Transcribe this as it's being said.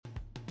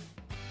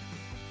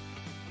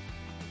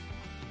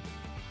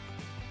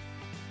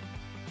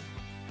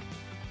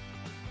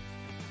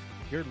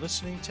You're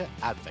listening to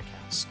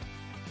Advocast.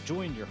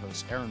 Join your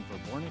hosts Aaron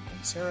Verbornik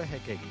and Sarah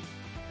Hegegi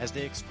as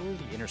they explore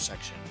the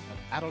intersection of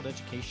adult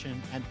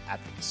education and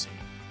advocacy.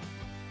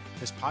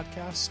 This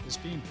podcast is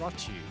being brought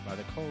to you by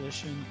the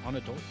Coalition on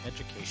Adult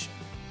Education.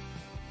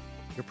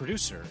 Your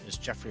producer is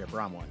Jeffrey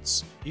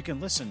Abramowitz. You can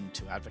listen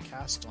to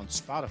Advocast on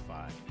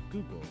Spotify,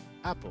 Google,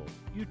 Apple,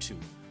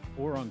 YouTube,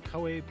 or on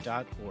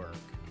COABE.org.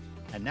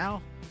 And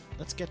now,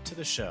 let's get to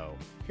the show.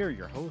 Here are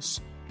your hosts,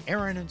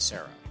 Aaron and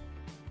Sarah.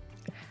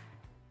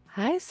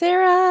 Hi,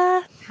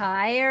 Sarah.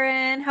 Hi,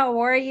 Erin. How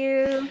are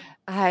you?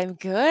 I'm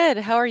good.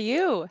 How are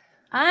you?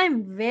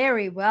 I'm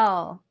very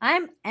well.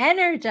 I'm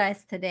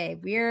energized today.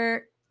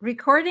 We're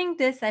recording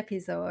this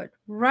episode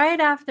right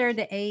after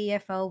the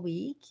AEFL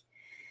week.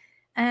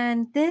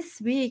 And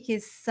this week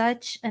is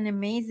such an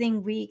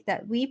amazing week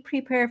that we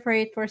prepare for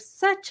it for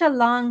such a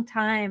long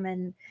time.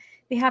 And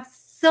we have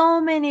so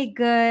many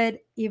good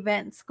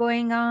events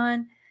going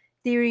on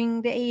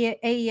during the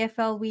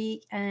AEFL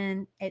week.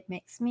 And it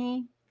makes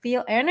me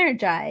feel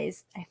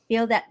energized. I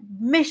feel that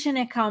mission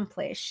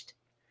accomplished.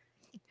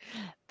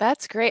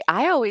 That's great.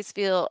 I always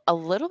feel a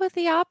little bit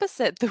the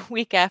opposite the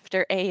week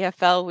after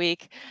AEFL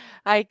week.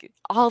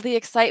 All the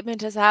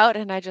excitement is out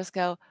and I just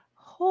go,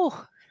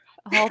 oh,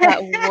 all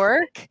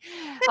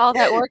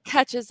that work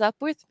catches up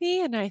with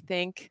me. And I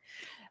think,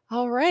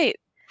 all right,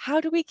 how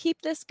do we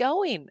keep this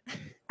going?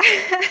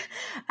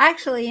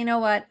 Actually, you know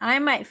what? I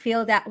might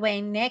feel that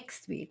way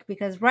next week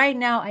because right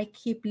now I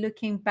keep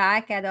looking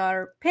back at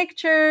our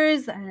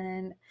pictures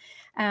and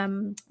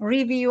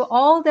review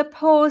all the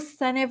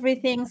posts and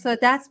everything. So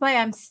that's why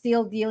I'm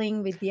still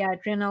dealing with the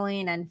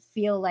adrenaline and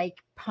feel like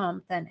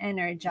pumped and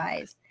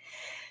energized.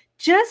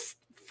 Just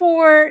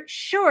for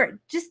short,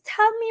 just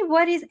tell me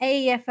what is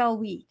AEFL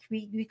week?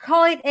 We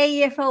call it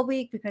AEFL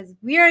week because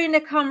we are in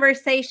the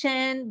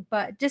conversation,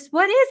 but just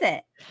what is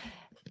it?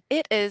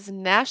 It is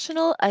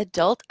National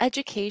Adult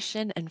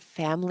Education and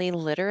Family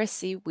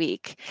Literacy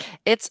Week.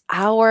 It's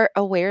our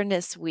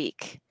awareness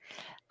week.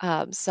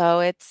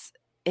 So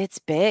it's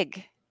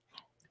big.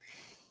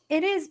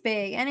 It is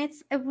big, and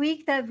it's a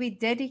week that we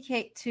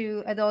dedicate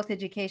to adult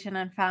education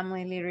and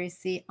family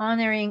literacy,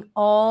 honoring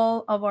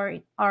all of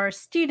our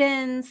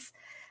students,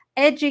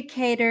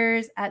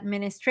 educators,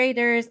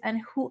 administrators,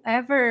 and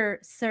whoever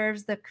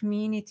serves the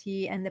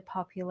community and the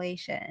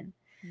population.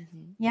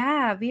 Mm-hmm.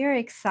 Yeah, we are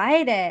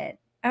excited.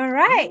 All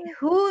right.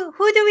 Who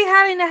do we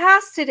have in the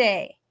house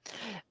today?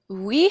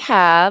 We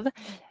have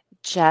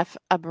Jeff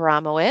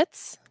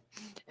Abramowitz,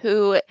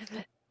 who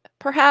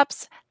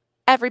perhaps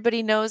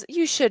everybody knows.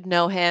 You should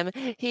know him.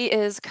 He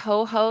is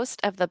co-host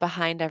of the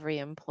Behind Every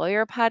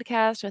Employer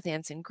podcast with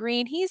Anson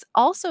Green. He's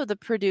also the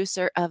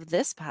producer of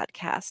this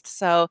podcast.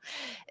 So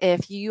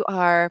if you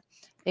are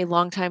a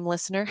longtime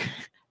listener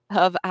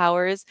of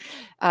ours,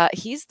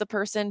 he's the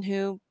person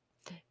who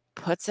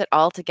puts it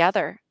all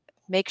together.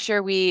 Make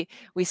sure we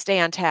stay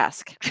on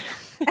task.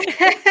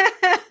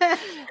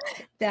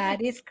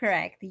 That is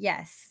correct.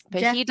 Yes. But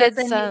Jeff he did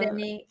doesn't need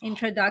any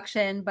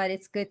introduction, but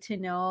it's good to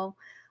know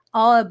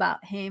all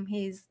about him.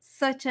 He's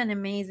such an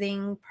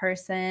amazing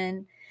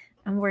person,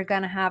 and we're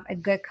going to have a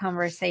good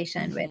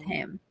conversation with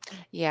him.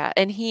 Yeah,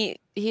 and he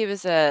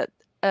was a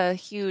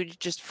huge,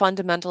 just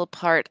fundamental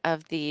part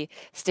of the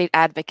State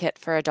Advocate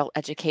for Adult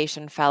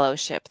Education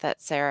Fellowship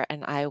that Sarah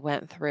and I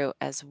went through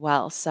as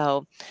well.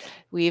 So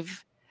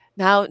we've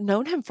now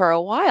known him for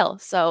a while.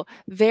 So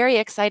very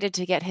excited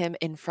to get him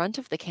in front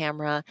of the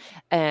camera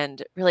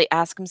and really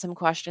ask him some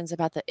questions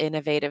about the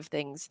innovative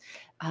things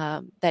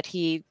that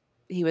he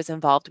was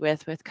involved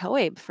with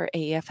COABE for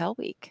AEFL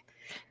week.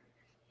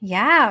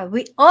 Yeah,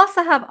 we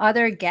also have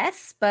other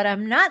guests, but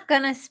I'm not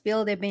going to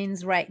spill the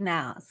beans right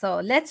now.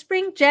 So let's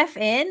bring Jeff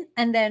in,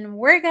 and then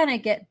we're going to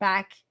get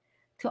back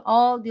to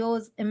all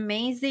those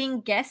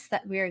amazing guests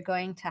that we're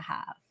going to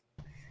have.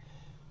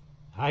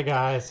 Hi,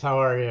 guys. How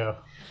are you?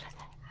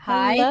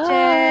 Hi, Hello.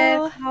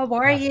 Jeff. How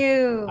are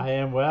you? I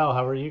am well.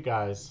 How are you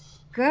guys?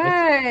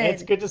 Good.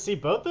 It's good to see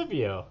both of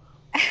you.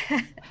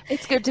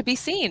 It's good to be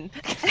seen.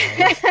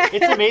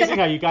 It's amazing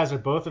how you guys are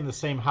both in the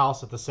same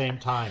house at the same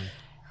time.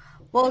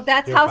 Well,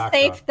 that's how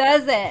Safe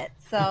does it.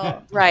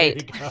 So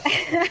right.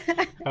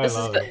 This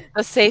is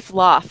the Safe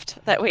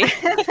loft that we.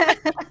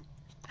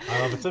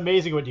 It's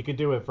amazing what you can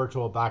do with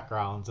virtual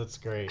backgrounds. It's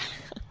great.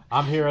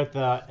 I'm here at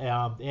the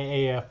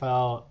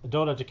AEFL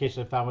Adult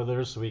Education and Family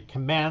Literacy Week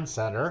Command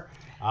Center.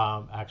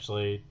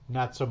 Actually,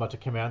 not so much a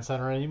command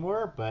center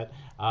anymore, but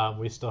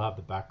we still have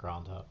the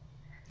background up.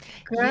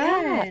 Good.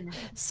 Yeah.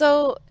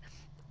 So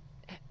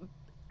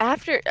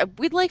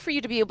we'd like for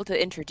you to be able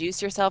to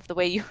introduce yourself the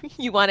way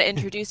you want to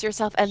introduce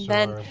yourself, and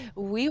then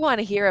we want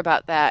to hear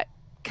about that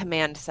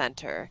command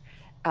center,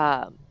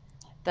 the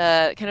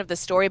kind of the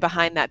story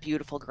behind that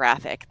beautiful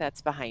graphic that's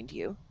behind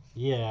you.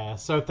 Yeah,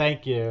 so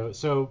thank you.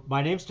 So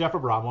my name's Jeff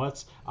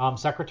Abramowitz. I'm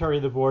secretary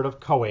of the board of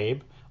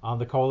COABE. on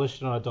the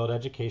Coalition on Adult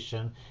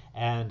Education,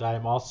 and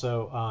I'm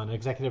also an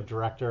executive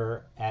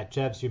director at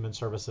JEVS Human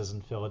Services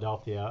in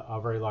Philadelphia,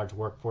 a very large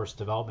workforce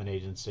development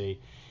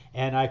agency.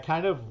 And I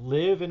kind of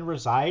live and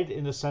reside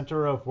in the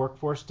center of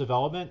workforce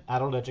development,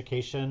 adult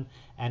education,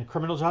 and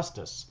criminal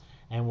justice,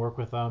 and work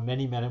with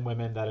many men and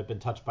women that have been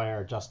touched by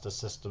our justice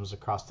systems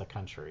across the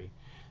country.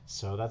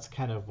 So that's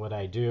kind of what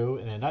I do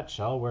in a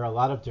nutshell. Wear a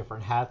lot of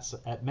different hats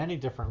at many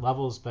different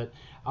levels, but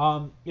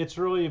it's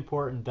really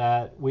important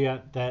that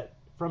that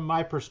from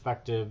my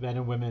perspective, men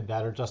and women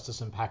that are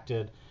justice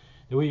impacted,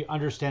 that we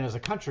understand as a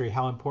country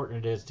how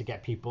important it is to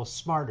get people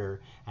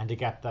smarter and to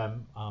get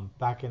them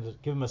back into,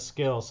 give them a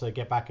skill so they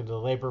get back into the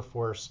labor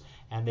force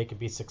and they can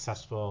be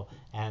successful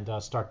and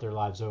start their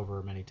lives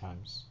over many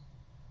times.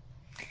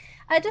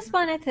 I just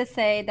wanted to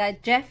say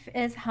that Jeff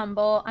is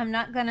humble. I'm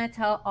not going to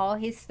tell all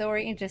his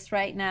story just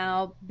right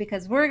now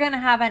because we're going to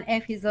have an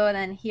episode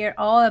and hear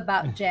all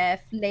about Jeff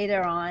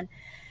later on.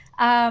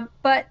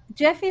 But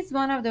Jeff is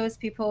one of those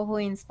people who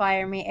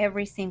inspire me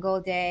every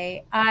single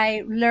day.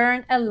 I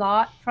learn a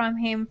lot from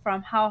him,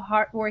 from how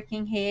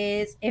hardworking he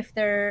is. If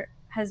there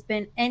has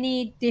been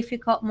any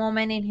difficult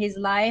moment in his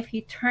life,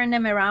 he turned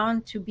them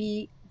around to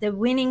be the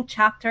winning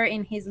chapter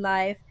in his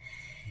life.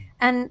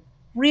 And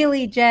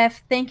really,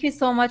 Jeff, thank you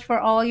so much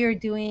for all you're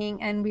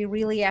doing. And we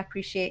really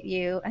appreciate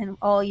you and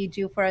all you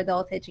do for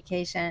adult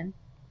education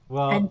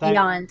and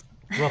beyond.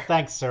 Well,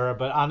 thanks, Sarah.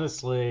 But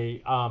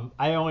honestly,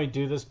 I only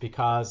do this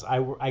because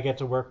I get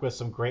to work with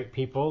some great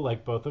people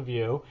like both of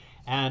you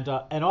and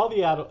all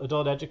the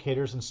adult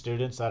educators and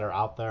students that are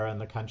out there in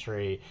the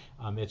country.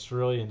 It's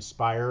really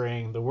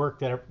inspiring, the work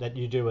that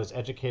you do as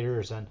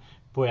educators. And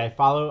boy,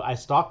 I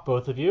stalk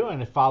both of you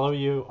and I follow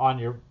you on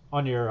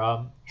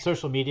your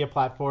social media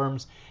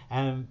platforms,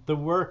 and the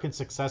work and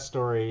success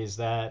stories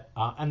that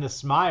and the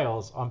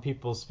smiles on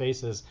people's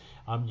faces.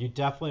 You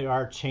definitely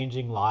are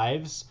changing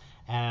lives.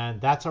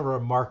 And that's a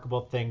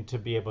remarkable thing to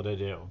be able to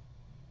do.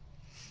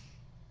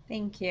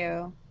 Thank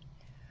you.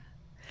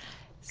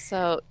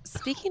 So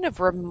speaking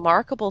of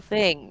remarkable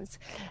things,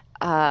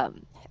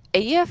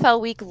 AEFL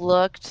Week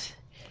looked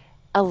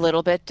a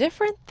little bit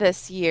different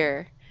this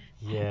year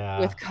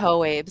with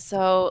COABE.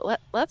 So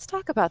let's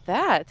talk about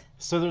that.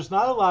 So there's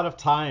not a lot of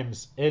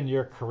times in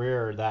your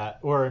career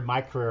or in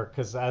my career,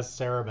 because as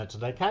Sarah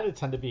mentioned, I kind of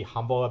tend to be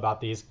humble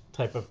about these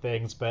type of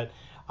things, but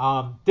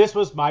this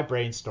was my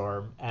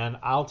brainstorm, and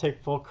I'll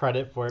take full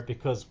credit for it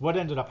because what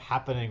ended up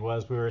happening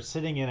was we were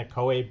sitting in a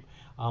COABE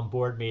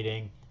board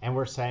meeting, and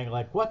we're saying,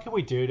 like, what can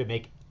we do to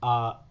make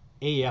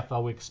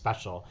AEFL Week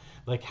special?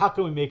 Like, how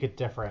can we make it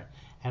different?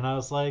 And I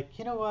was like,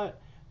 you know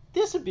what?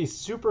 This would be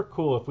super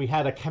cool if we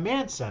had a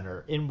command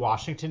center in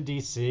Washington,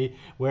 D.C.,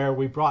 where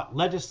we brought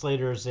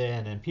legislators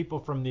in and people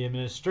from the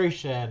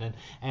administration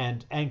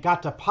and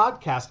got to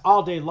podcast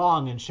all day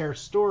long and share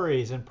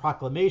stories and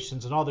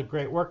proclamations and all the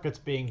great work that's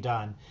being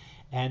done.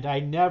 And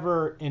I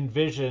never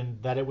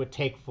envisioned that it would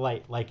take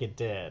flight like it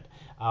did.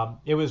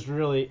 It was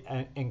really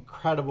an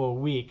incredible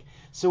week.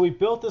 So we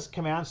built this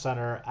command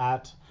center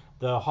at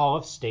the Hall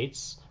of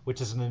States,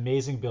 which is an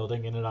amazing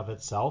building in and of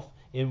itself,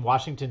 in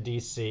Washington,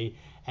 D.C.,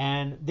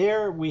 and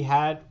there we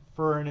had,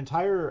 for an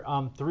entire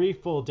 3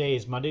 full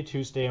days, Monday,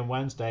 Tuesday, and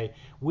Wednesday,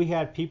 we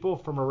had people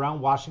from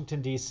around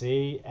Washington,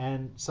 D.C.,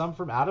 and some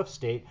from out of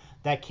state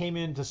that came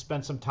in to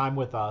spend some time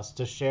with us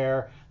to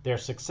share their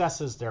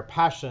successes, their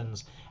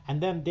passions,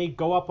 and then they'd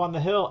go up on the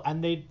Hill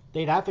and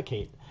they'd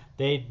advocate.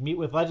 They'd meet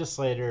with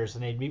legislators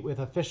and they'd meet with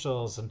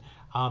officials, and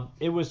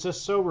it was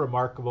just so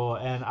remarkable.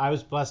 And I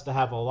was blessed to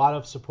have a lot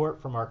of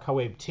support from our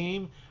COABE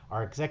team.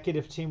 Our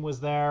executive team was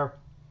there.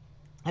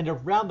 And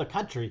around the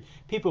country,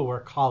 people were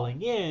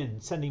calling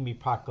in, sending me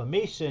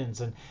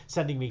proclamations and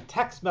sending me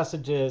text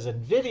messages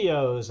and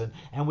videos,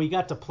 and we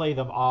got to play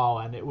them all.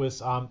 And it was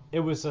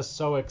just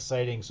so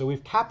exciting. So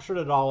we've captured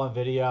it all on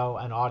video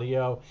and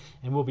audio,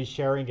 and we'll be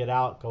sharing it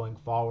out going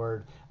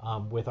forward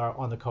on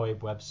the COABE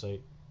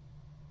website.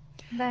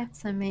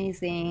 That's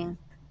amazing.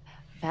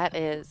 That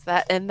is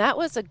that, and that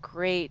was a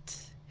great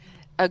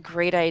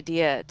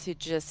idea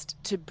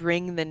to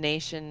bring the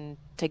nation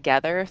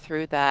together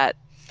through that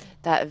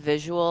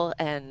visual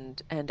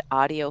and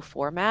audio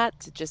format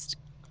to just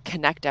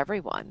connect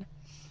everyone.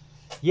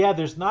 Yeah,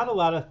 there's not a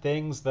lot of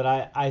things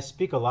that I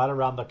speak a lot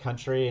around the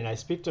country, and I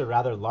speak to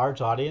rather large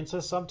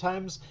audiences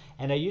sometimes,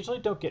 and I usually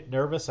don't get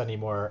nervous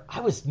anymore.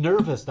 I was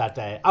nervous that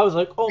day. I was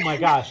like, oh my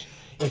gosh,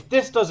 if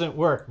this doesn't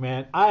work,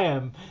 man,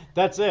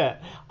 that's it.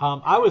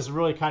 I was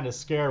really kind of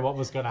scared what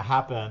was going to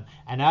happen.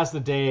 And as the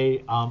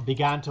day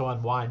began to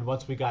unwind,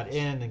 once we got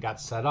in and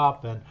got set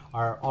up and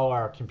all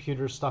our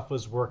computer stuff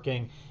was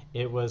working,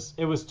 it was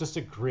just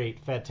a great,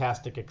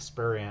 fantastic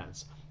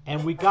experience.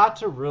 And we got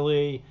to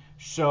really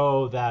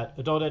show that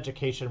adult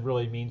education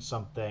really means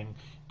something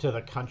to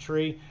the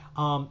country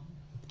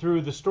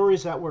through the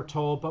stories that were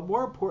told, but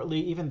more importantly,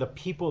 even the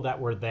people that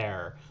were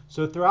there.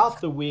 So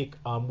throughout the week,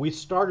 we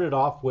started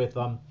off with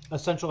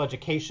Essential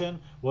Education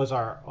was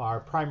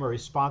our primary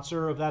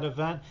sponsor of that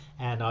event,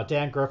 and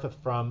Dan Griffith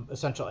from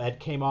Essential Ed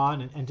came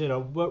on and did a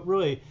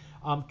really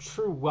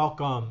true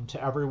welcome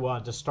to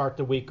everyone to start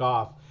the week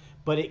off.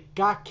 but it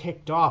got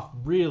kicked off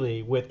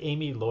really with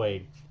Amy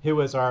Lloyd, who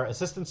was our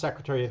Assistant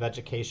Secretary of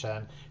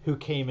Education, who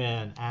came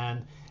in.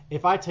 And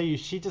if I tell you,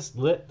 she just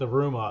lit the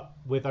room up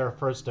with our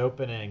first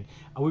opening.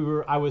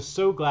 I was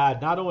so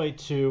glad not only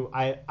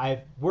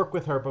I've worked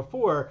with her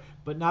before,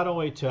 but not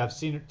only to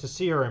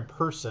see her in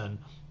person,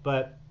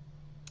 but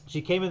she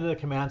came into the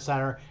command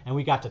center and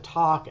we got to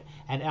talk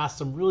and ask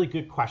some really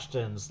good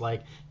questions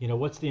like,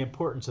 what's the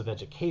importance of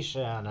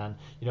education, and,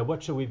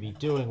 what should we be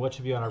doing? What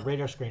should be on our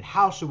radar screen?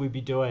 How should we be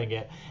doing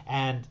it?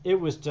 And she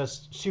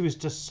was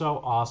just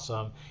so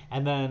awesome.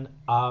 And then,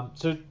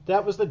 so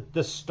that was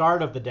the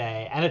start of the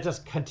day, and it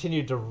just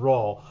continued to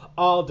roll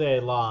all day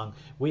long.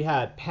 We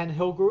had Penn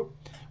Hill Group,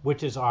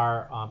 which is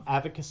our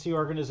advocacy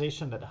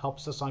organization that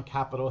helps us on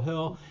Capitol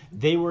Hill.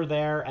 They were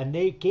there and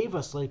they gave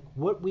us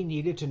what we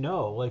needed to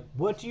know.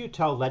 What do you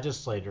tell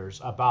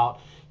legislators about,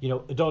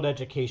 adult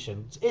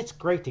education? It's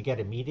great to get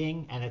a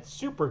meeting and it's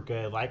super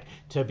good,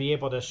 to be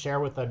able to share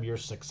with them your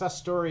success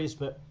stories,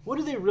 but what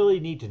do they really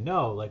need to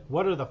know?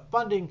 What are the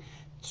funding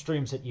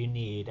streams that you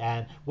need,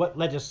 and what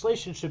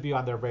legislation should be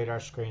on their radar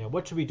screen, and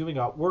what should we be doing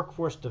about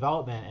workforce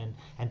development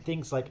and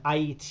things like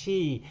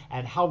IET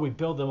and how we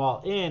build them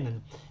all in.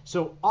 And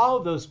so all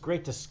of those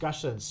great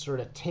discussions sort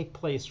of take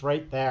place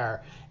right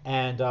there.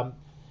 And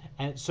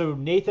so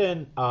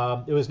Nathan,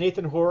 it was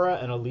Nathan Hora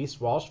and Elise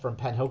Walsh from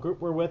Penn Hill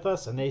Group were with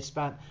us, and they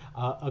spent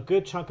a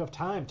good chunk of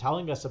time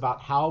telling us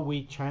about how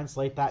we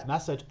translate that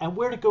message and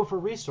where to go for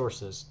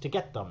resources to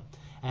get them.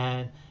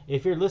 And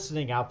if you're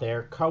listening out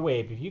there,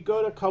 COABE, if you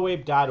go to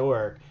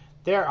COABE.org,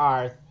 there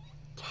are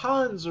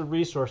tons of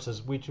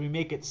resources which we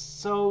make it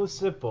so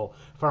simple,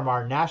 from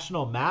our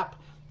national map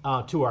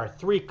to our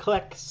 3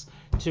 clicks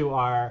to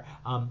our,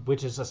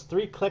 which is just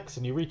 3 clicks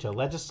and you reach a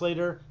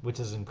legislator,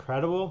 which is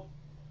incredible,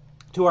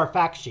 to our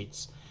fact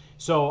sheets.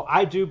 So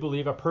I do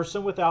believe a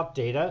person without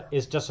data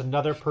is just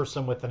another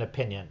person with an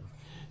opinion.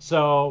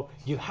 So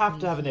you have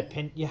to have an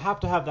opinion. You have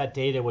to have that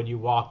data when you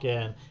walk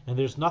in, and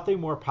there's nothing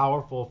more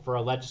powerful for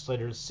a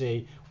legislator to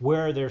see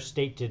where their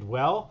state did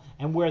well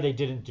and where they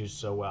didn't do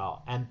so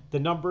well. And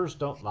the numbers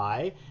don't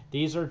lie.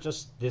 This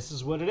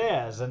is what it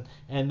is, and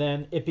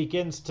then it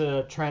begins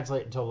to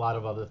translate into a lot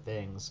of other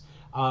things.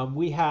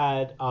 We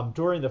had,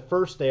 during the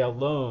first day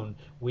alone,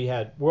 we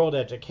had World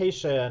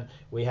Education,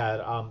 we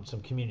had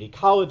some community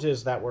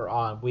colleges that were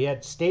on, we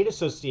had state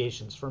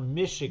associations from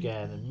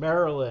Michigan and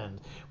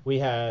Maryland, we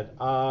had,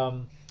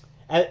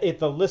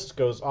 the list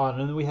goes on,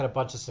 and then we had a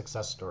bunch of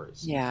success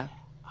stories. Yeah.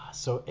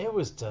 So it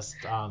was just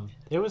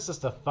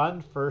a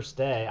fun first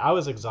day. I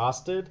was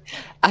exhausted.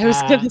 I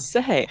was going to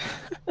say.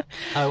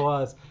 I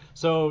was.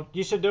 So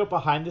you should know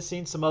behind the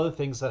scenes, some other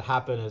things that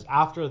happen is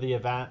after the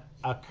event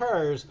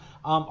occurs,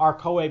 our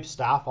COABE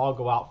staff all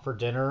go out for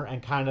dinner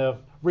and kind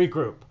of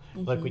regroup,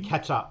 we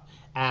catch up.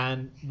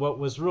 And what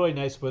was really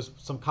nice was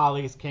some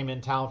colleagues came in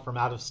town from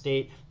out of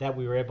state that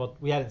we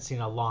hadn't seen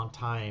in a long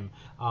time.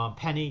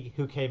 Penny,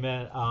 who came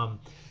in,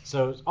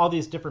 so all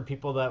these different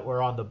people that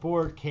were on the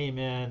board came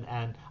in,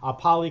 and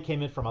Polly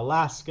came in from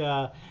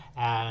Alaska,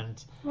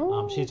 and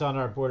she's on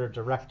our board of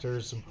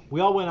directors.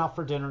 We all went out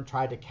for dinner and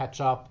tried to catch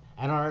up.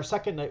 And on our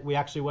second night, we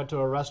actually went to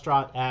a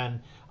restaurant, and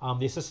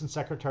the Assistant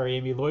Secretary,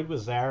 Amy Lloyd,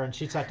 was there, and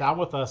she sat down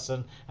with us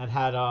and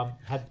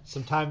had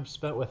some time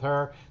spent with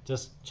her,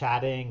 just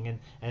chatting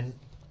and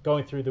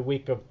going through the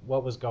week of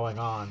what was going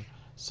on.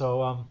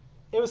 So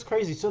it was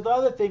crazy. So the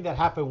other thing that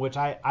happened, which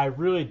I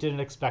really didn't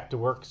expect to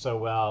work so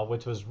well,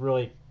 which was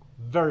really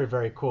very,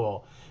 very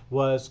cool,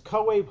 was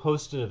COABE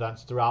hosted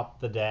events throughout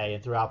the day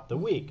and throughout the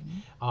week.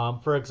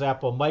 For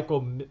example,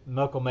 Michael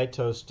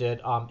Maitos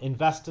did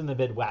Invest in the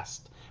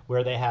Midwest,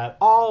 where they had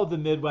all of the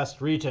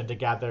Midwest region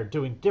together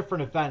doing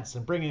different events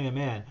and bringing them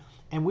in.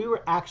 And we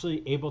were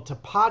actually able to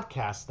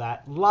podcast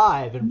that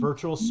live and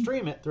virtual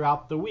stream it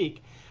throughout the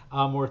week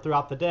or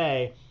throughout the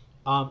day.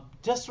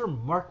 Just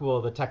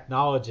remarkable, the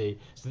technology.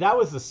 So that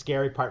was the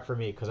scary part for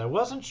me, because I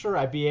wasn't sure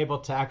I'd be able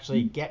to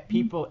actually get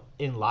people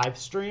in live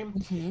stream,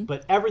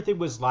 but everything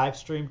was live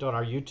streamed on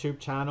our YouTube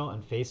channel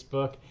and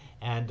Facebook.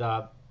 And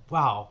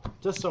wow,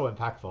 just so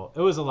impactful.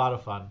 It was a lot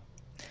of fun.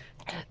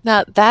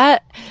 Now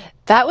that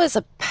was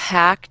a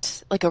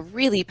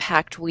really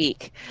packed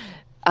week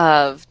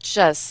of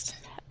just,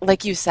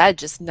 like you said,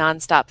 just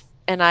nonstop.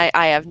 And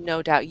I have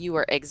no doubt you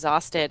were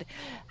exhausted.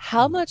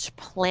 How much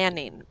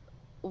planning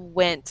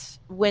went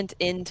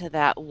into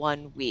that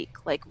 1 week?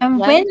 And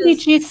when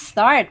did you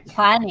start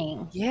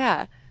planning?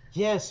 Yeah.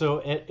 Yeah, so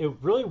it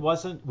really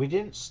wasn't, we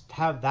didn't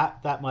have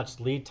that much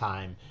lead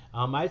time.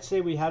 I'd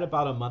say we had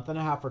about a month and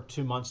a half or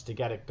 2 months to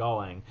get it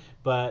going.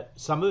 But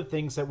some of the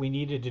things that we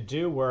needed to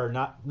do were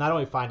not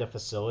only find a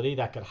facility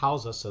that could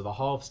house us, so the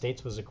Hall of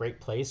States was a great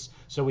place.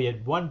 So we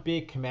had one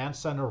big command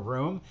center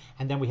room,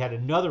 and then we had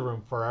another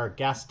room for our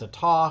guests to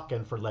talk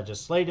and for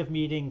legislative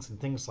meetings and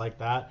things like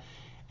that.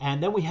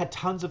 And then we had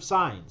tons of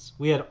signs.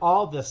 We had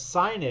all this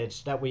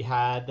signage that we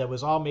had that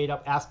was all made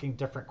up asking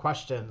different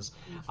questions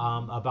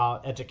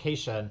about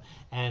education.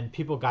 And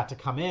people got to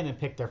come in and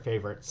pick their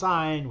favorite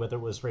sign, whether it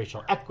was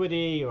racial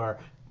equity or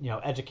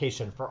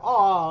education for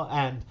all.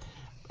 And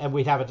and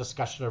we'd have a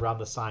discussion around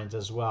the signs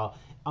as well.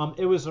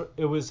 It was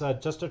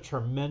just a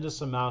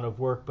tremendous amount of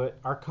work, but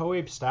our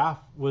COABE staff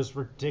was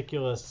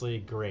ridiculously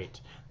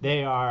great.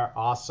 They are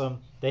awesome.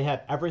 They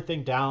had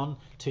everything down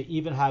to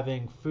even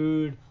having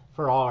food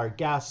for all our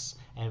guests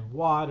and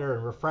water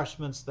and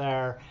refreshments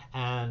there,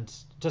 and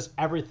just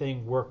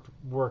everything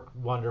worked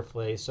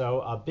wonderfully.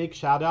 So a big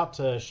shout out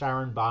to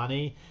Sharon,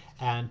 Bonney,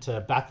 and to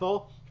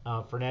Bethel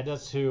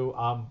Fernandez, who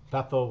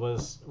Bethel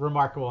was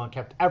remarkable and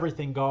kept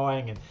everything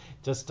going, and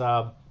just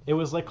it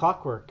was like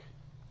clockwork.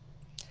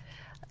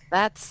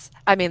 That's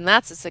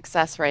a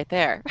success right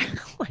there.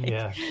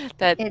 Yeah.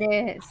 It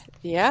is.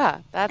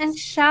 Yeah, and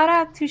shout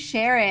out to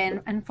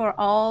Sharon and for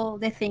all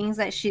the things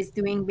that she's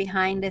doing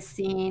behind the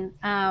scene.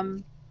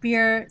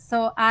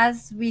 So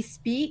as we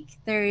speak,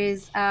 there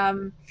is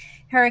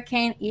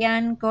Hurricane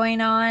Ian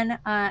going on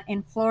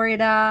in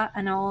Florida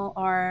and all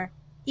our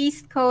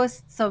East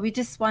Coast. So we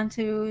just want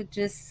to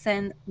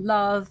send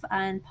love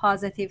and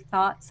positive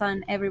thoughts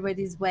on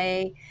everybody's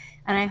way.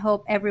 And I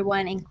hope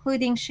everyone,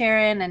 including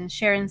Sharon and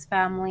Sharon's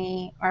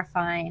family, are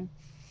fine.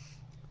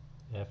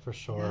 Yeah, for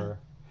sure.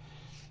 Yeah.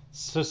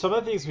 So some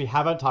of the things we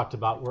haven't talked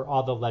about were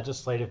all the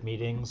legislative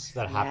meetings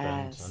that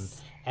happened.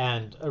 Yes.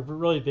 And a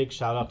really big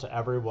shout out to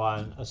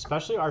everyone,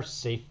 especially our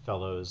SAFE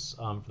Fellows.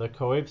 The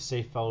COABE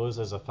SAFE Fellows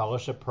is a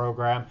fellowship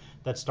program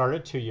that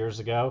started 2 years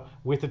ago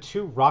with the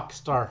two rock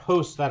star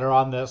hosts that are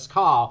on this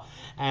call.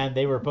 And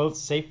they were both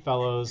SAFE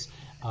Fellows.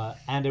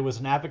 And it was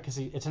an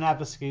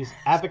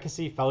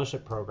advocacy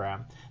fellowship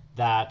program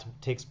that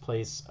takes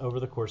place over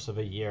the course of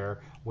a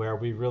year, where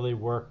we really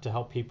work to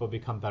help people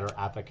become better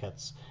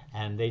advocates.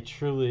 And they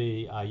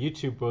truly, you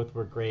two both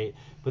were great.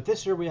 But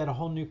this year we had a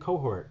whole new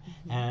cohort.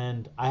 Mm-hmm.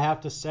 And I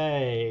have to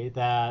say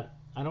that,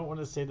 I don't want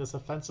to say this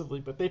offensively,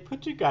 but they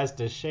put you guys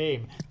to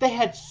shame. They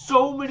had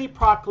so many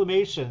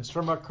proclamations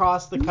from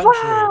across the country.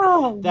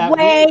 Wow, that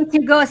way to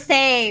go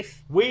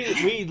safe.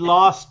 We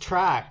lost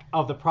track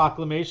of the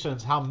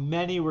proclamations, how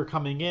many were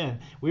coming in.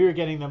 We were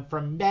getting them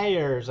from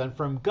mayors and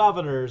from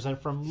governors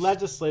and from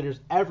legislators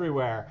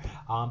everywhere.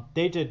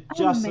 They did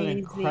just an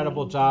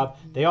incredible job.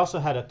 They also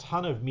had a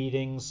ton of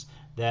meetings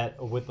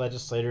with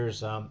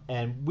legislators,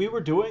 and we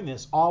were doing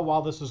this all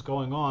while this was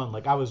going on.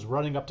 Like, I was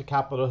running up to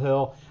Capitol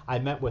Hill. I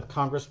met with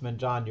Congressman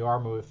John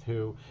Yarmouth,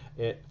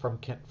 from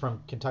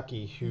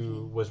Kentucky,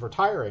 who was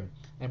retiring,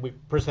 and we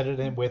presented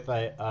him with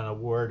an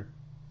award,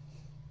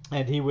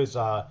 and he was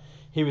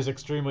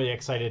extremely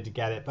excited to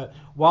get it. But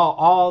while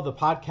all the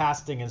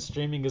podcasting and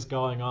streaming is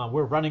going on,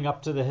 we're running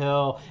up to the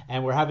Hill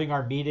and we're having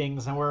our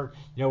meetings, and we're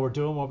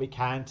doing what we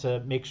can to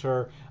make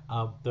sure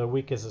the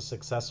week is a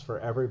success for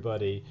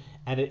everybody.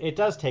 And it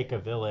does take a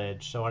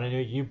village. So, and I know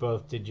you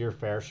both did your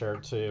fair share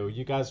too.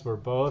 You guys were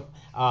both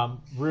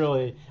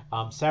really,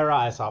 Sarah,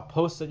 I saw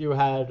posts that you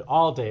had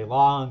all day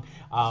long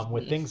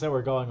with things that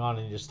were going on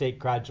in your state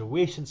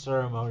graduation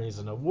ceremonies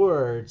and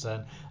awards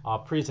and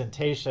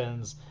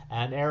presentations,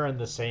 and Aaron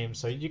the same.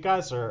 So you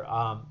guys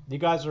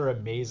are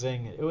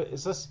amazing.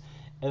 It's just,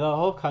 the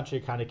whole country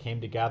kind of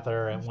came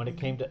together. And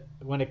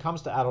when it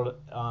comes to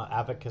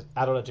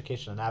adult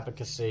education and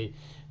advocacy,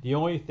 the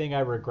only thing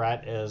I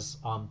regret is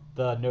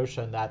the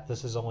notion that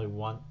this is only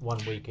one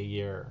week a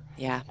year.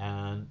 Yeah.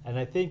 And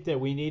I think that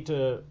we need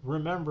to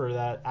remember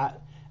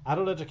that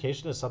adult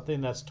education is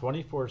something that's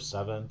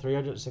 24/7,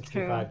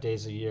 365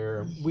 days a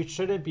year. We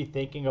shouldn't be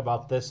thinking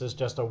about this as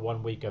just a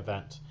 1 week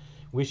event.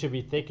 We should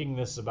be thinking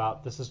this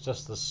is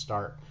just the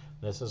start.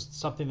 This is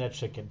something that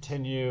should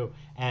continue,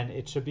 and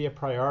it should be a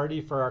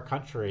priority for our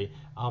country.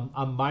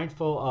 I'm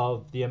mindful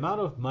of the amount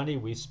of money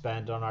we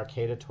spend on our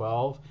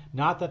K-12.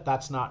 Not that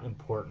that's not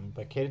important,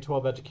 but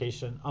K-12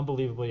 education,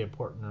 unbelievably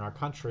important in our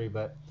country.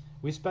 But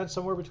we spend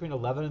somewhere between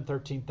 $11,000 and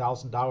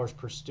 $13,000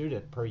 per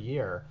student per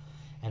year.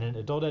 And in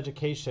adult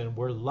education,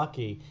 we're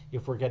lucky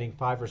if we're getting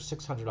 $500 or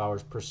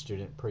 $600 per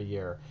student per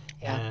year.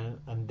 Yeah.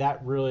 And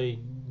that we really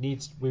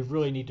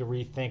need to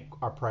rethink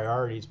our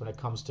priorities when it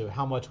comes to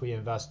how much we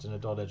invest in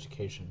adult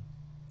education.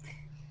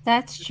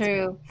 That's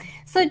true.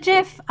 So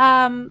Jeff,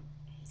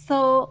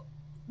 so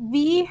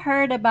we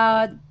heard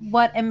about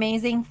what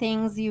amazing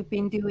things you've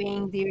been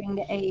doing during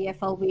the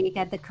AEFL week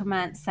at the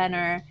Command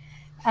Center.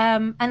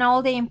 And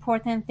all the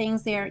important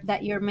things there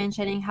that you're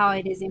mentioning, how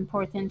it is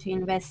important to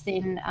invest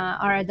in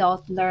our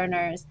adult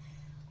learners.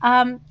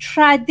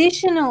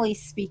 Traditionally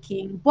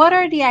speaking, what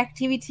are the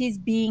activities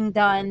being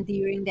done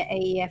during the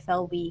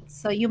AEFL week?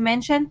 So you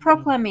mentioned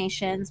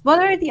proclamations. What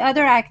are the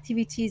other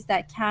activities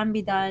that can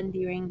be done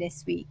during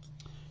this week?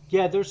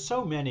 Yeah, there's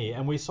so many,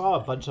 and we saw a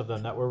bunch of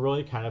them that were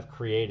really kind of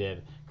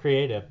creative.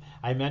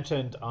 I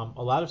mentioned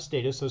a lot of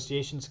state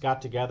associations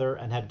got together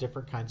and had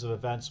different kinds of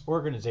events.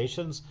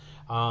 Organizations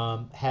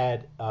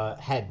had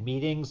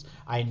meetings.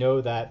 I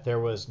know that there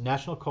was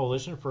National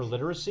Coalition for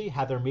Literacy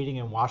had their meeting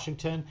in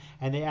Washington,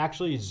 and they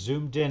actually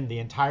zoomed in the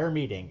entire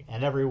meeting,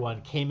 and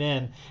everyone came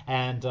in,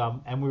 and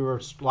we were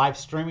live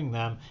streaming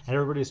them, and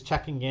everybody was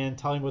checking in,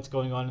 telling what's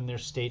going on in their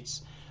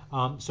states.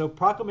 So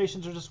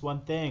proclamations are just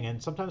one thing,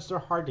 and sometimes they're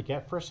hard to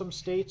get for some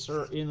states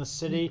or in the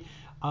city.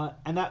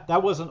 And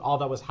that wasn't all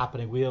that was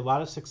happening. We had a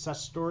lot of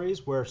success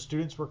stories where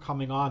students were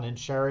coming on and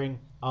sharing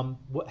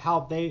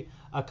how they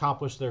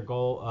accomplished their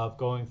goal of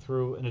going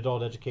through an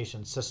adult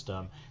education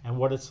system and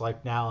what it's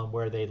like now and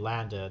where they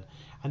landed.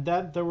 And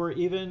then there were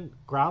even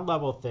ground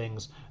level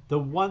things. The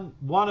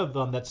one of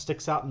them that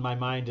sticks out in my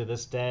mind to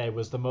this day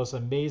was the most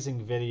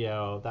amazing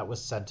video that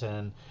was sent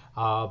in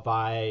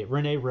by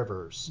Renee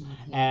Rivers.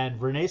 Mm-hmm. And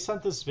Renee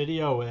sent this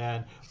video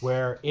in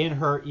where in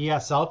her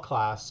ESL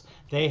class,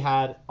 they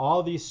had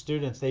all these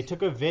students. They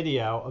took a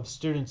video of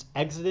students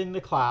exiting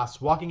the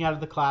class, walking out of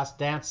the class,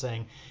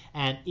 dancing,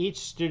 and each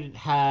student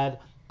had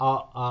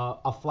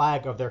a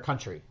flag of their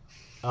country,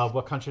 of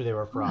what country they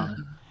were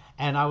from.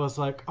 And I was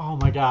like, oh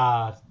my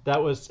God,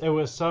 it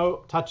was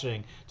so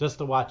touching just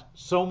to watch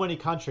so many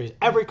countries.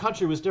 Every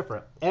country was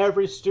different.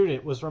 Every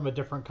student was from a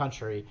different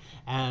country.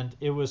 And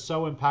it was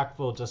so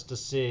impactful just to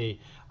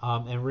see.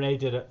 And Renee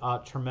did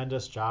a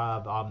tremendous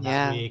job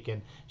that week.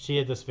 And she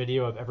had this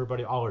video of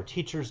everybody, all her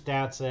teachers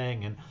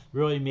dancing and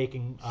really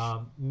making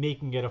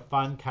it a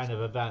fun kind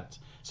of event.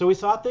 So we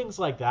saw things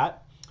like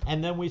that.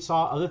 And then we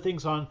saw other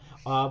things on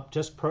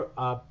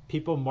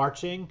people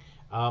marching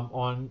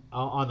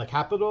on the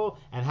Capitol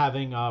and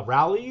having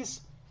rallies.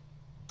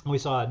 We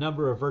saw a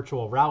number of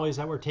virtual rallies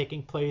that were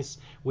taking place.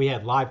 We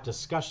had live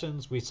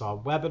discussions. We saw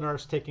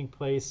webinars taking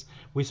place.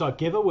 We saw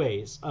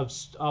giveaways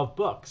of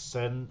books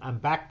and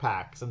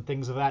backpacks and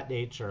things of that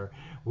nature.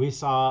 We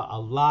saw a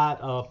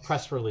lot of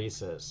press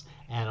releases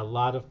and a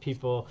lot of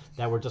people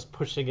that were just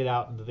pushing it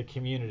out into the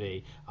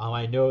community.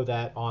 I know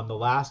that on the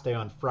last day,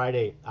 on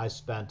Friday, I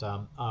spent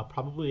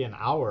probably an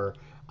hour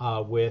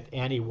with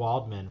Annie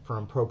Waldman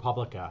from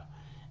ProPublica.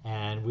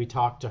 And I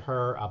talked to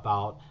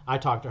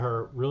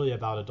her really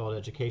about adult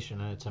education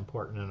and its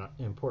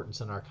importance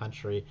in our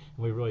country.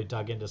 And we really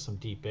dug into some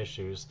deep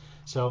issues.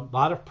 So a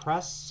lot of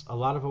press, a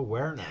lot of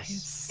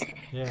awareness.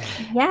 Nice.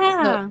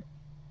 Yeah.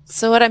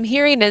 So what I'm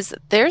hearing is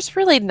there's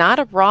really not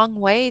a wrong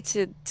way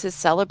to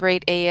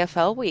celebrate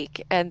AEFL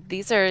week. And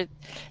these are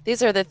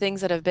the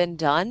things that have been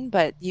done,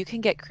 but you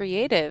can get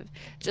creative.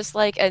 Just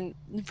like, and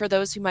for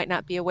those who might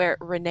not be aware,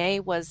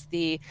 Renee was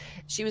the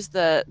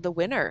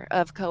winner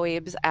of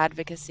COABE's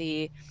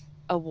Advocacy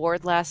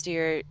Award last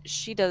year.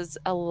 She does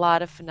a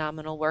lot of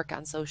phenomenal work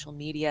on social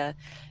media.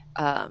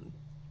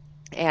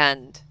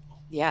 And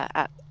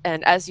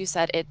as you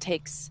said, it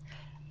takes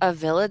a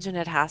village and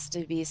it has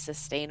to be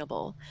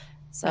sustainable.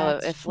 So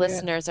if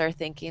listeners are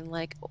thinking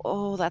like,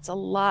 oh, that's a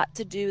lot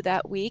to do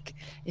that week,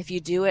 if you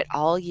do it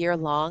all year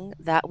long,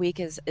 that week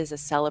is a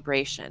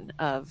celebration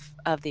of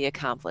the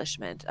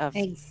accomplishment of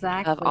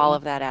all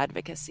of that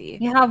advocacy.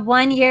 You have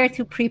 1 year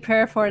to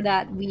prepare for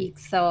that week.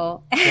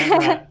 So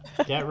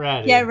get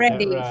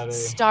ready.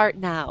 Start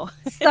now.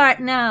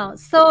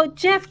 So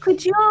Jeff,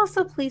 could you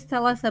also please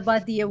tell us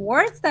about the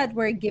awards that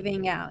we're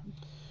giving out?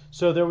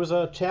 So there was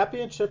a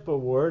championship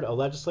award, a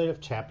legislative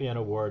champion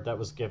award that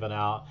was given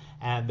out,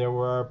 and there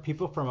were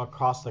people from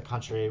across the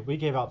country. We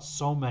gave out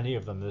so many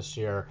of them this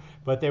year,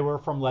 but they were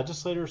from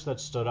legislators that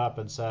stood up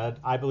and said,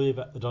 I believe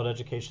adult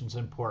education is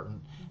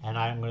important, and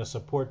I'm going to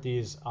support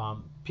these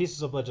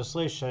pieces of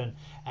legislation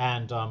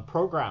and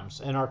programs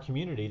in our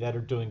community that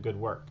are doing good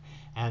work.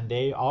 And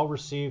they all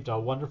received a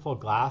wonderful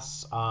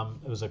glass.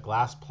 It was a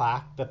glass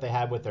plaque that they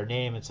had with their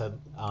name.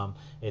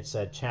 It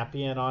said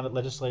champion on it,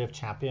 legislative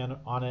champion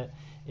on it.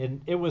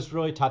 And it was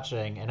really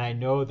touching. And I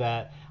know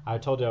that I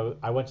told you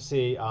I went to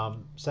see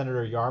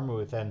Senator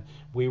Yarmouth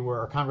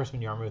or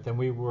Congressman Yarmouth, and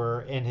we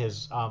were in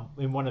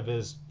in one of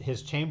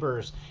his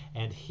chambers,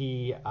 and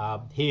he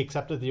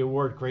accepted the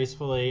award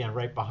gracefully. And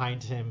right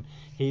behind him,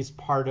 he's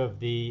part of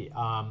the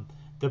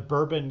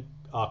Bourbon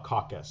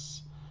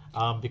Caucus.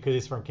 Because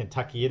he's from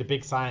Kentucky. He had a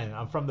big sign,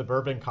 I'm from the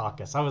Bourbon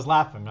Caucus. I was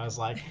laughing. I was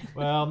like,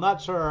 well, I'm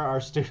not sure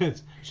our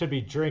students should be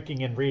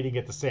drinking and reading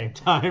at the same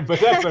time, but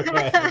that's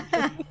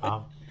okay.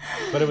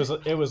 But it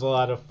was a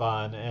lot of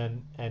fun.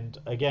 And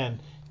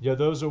again,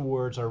 those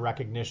awards are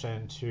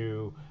recognition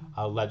to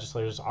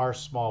legislators, our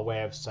small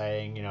way of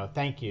saying,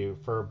 thank you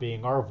for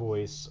being our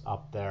voice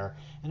up there.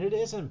 And it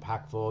is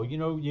impactful.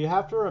 You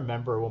have to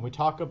remember when we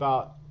talk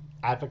about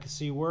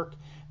advocacy work,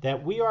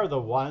 that we are the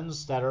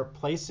ones that are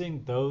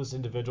placing those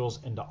individuals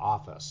into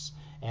office.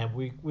 And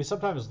we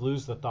sometimes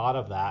lose the thought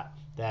of that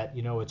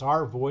it's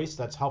our voice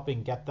that's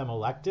helping get them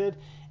elected,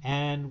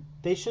 and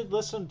they should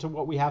listen to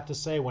what we have to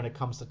say when it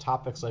comes to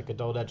topics like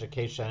adult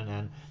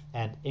education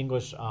and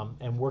English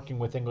and working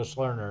with English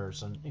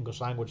learners and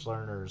English language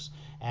learners,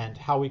 and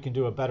how we can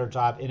do a better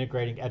job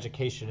integrating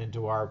education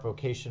into our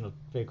vocational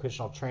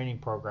training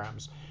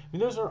programs.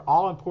 Those are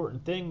all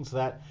important things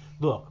that,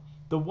 look,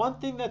 the one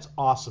thing that's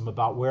awesome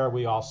about where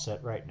we all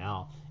sit right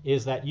now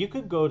is that you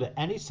could go to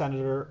any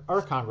senator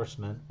or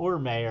congressman or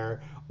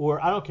mayor or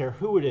I don't care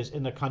who it is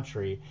in the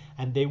country,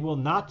 and they will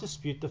not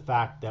dispute the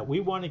fact that we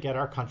want to get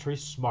our country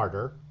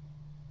smarter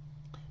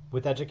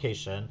with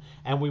education,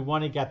 and we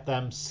want to get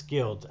them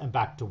skilled and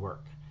back to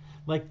work.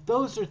 Like,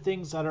 those are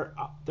things that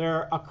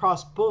they're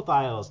across both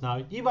aisles.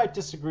 Now, you might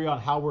disagree on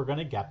how we're going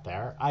to get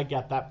there. I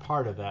get that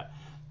part of it.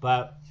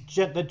 But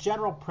the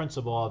general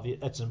principle of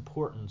its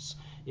importance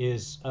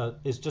is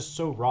just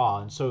so raw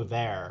and so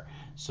there.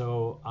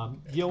 So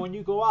when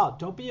you go out,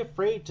 don't be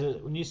afraid to,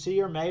 when you see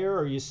your mayor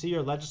or you see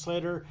your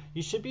legislator,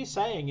 you should be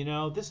saying,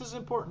 this is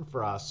important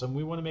for us, and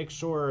we want to make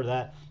sure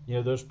that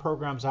there's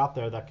programs out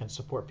there that can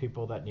support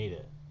people that need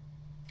it.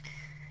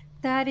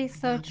 That is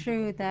so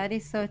true. That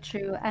is so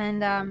true.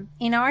 And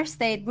in our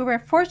state, we were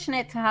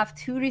fortunate to have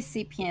two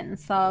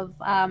recipients of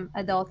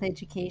adult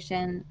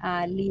education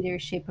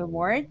leadership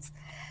awards.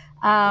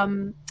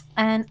 Um,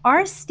 and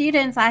our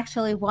students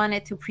actually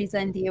wanted to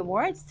present the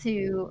awards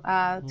to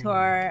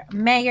our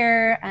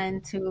mayor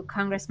and to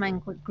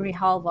Congressman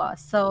Grijalva.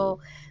 So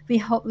we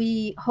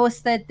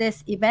hosted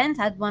this event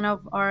at one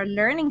of our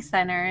learning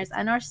centers,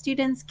 and our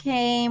students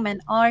came,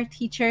 and our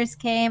teachers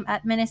came,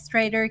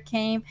 administrator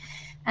came,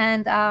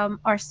 and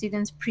our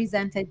students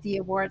presented the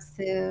awards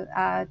to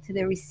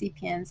the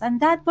recipients, and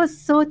that was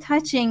so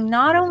touching,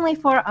 not only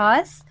for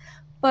us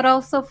but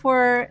also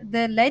for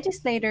the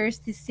legislators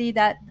to see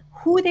that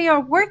who they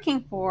are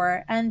working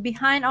for, and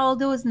behind all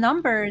those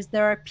numbers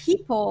there are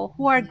people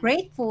who are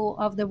grateful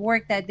of the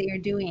work that they are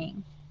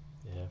doing.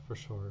 Yeah, for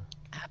sure.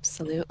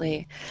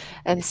 Absolutely.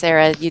 And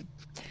Sarah, you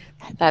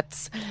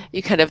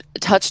kind of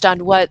touched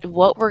on what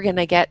we're going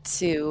to get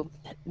to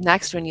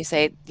next when you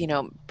say,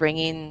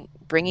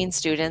 bringing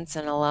students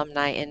and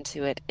alumni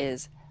into it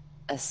is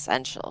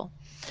essential.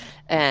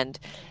 And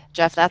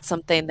Jeff, that's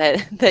something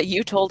that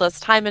you told us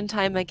time and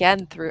time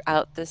again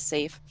throughout the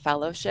SAFE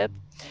Fellowship.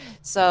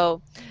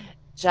 So,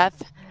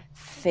 Jeff,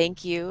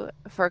 thank you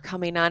for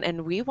coming on,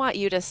 and we want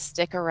you to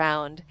stick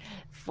around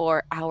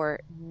for our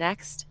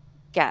next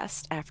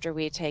guest. After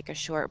we take a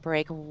short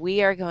break,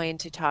 we are going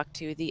to talk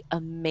to the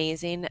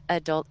amazing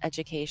adult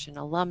education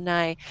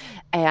alumni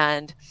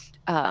and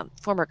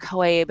former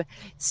COABE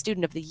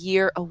Student of the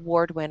Year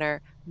award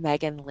winner,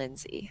 Megan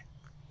Linzy.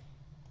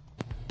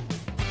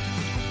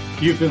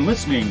 You've been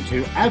listening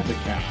to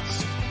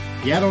Advocast,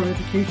 the Adult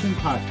Education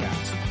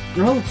Podcast.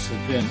 Your hosts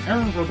have been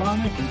Aaron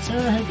Bonney and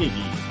Sarah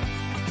Hagegi.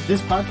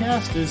 This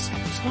podcast is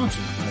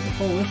sponsored by the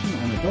Coalition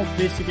on Adult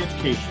Basic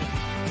Education.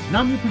 And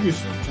I'm your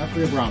producer,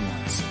 Jeffrey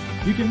Abramowitz.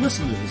 You can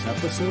listen to this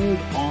episode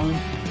on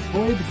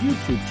COABE's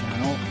YouTube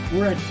channel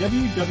or at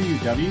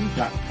www.coabe.org.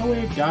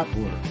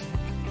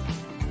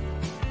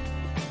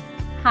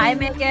 Hi,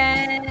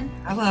 Megan.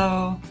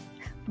 Hello.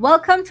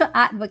 Welcome to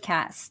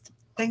Advocast.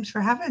 Thanks for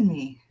having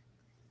me.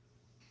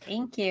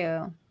 Thank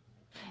you.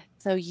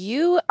 So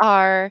you're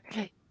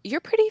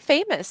pretty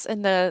famous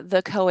in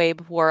the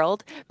COABE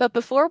world, but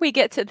before we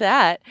get to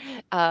that,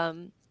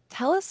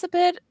 tell us a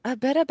bit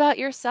about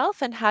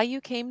yourself and how you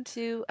came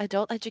to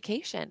adult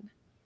education.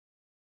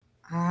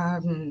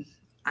 I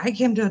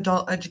came to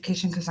adult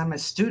education because I'm a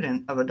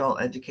student of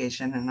adult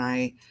education, and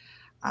I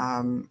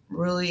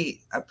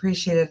really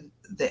appreciated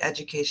the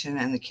education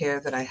and the care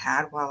that I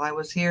had while I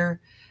was here,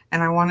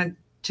 and I wanted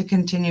to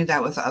continue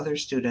that with other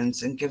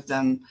students and give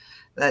them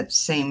that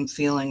same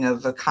feeling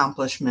of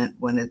accomplishment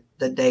when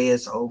the day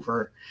is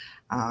over.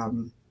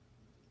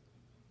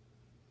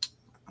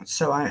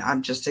 So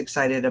I'm just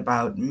excited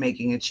about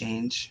making a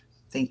change.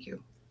 Thank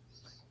you.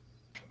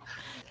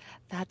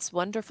 That's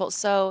wonderful.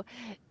 So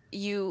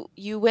you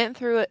went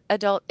through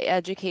adult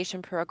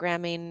education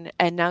programming,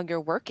 and now you're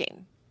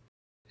working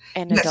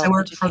in Yes, adult I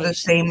worked education. for the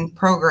same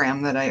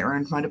program that I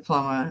earned my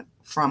diploma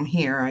from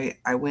here.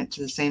 I went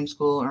to the same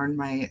school, earned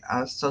my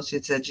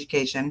associate's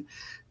education.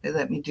 They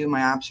let me do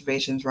my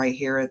observations right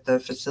here at the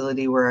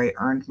facility where I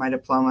earned my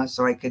diploma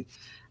so I could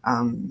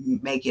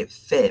make it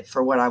fit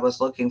for what I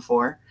was looking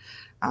for.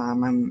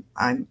 I'm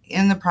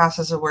in the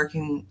process of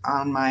working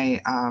on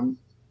my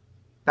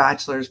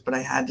bachelor's, but I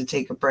had to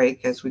take a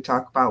break. As we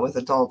talk about with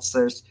adults,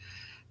 there's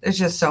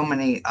just so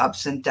many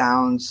ups and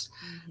downs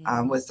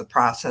with the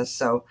process.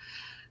 So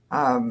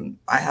I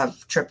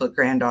have triplet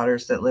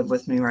granddaughters that live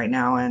with me right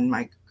now, and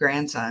my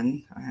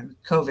grandson. I have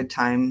COVID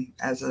time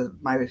as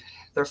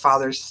their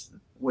father's,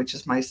 which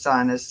is my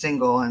son, is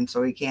single, and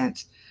so he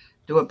can't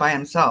do it by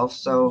himself.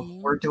 So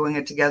we're doing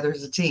it together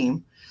as a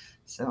team.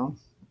 So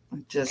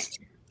just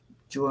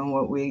doing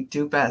what we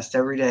do best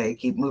every day,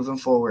 keep moving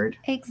forward.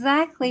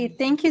 Exactly.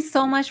 Thank you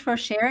so much for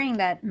sharing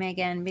that,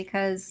 Megan,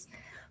 because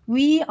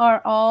we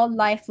are all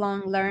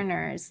lifelong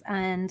learners,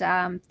 and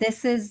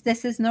this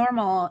is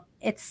normal.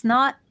 It's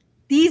not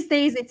these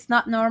days. It's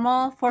not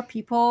normal for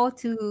people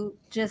to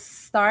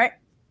just start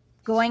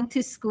going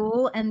to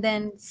school and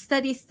then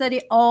study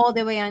all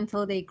the way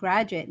until they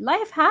graduate.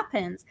 Life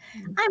happens.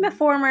 I'm a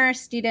former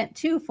student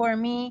too. For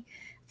me,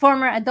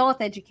 former adult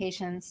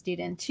education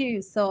student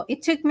too. So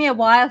it took me a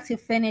while to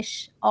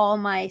finish all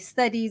my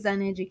studies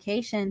and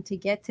education to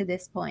get to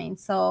this point.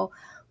 So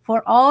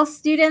for all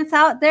students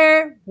out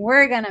there,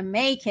 we're going to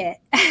make it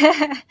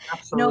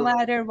no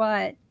matter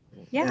what.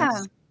 Yeah.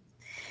 Yes.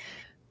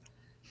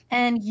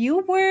 And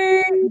you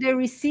were the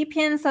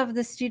recipients of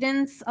the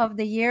Students of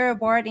the Year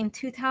Award in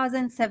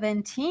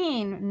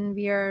 2017. And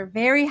we are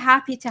very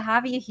happy to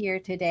have you here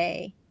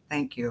today.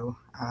 Thank you.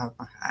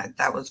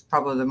 That was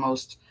probably the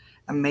most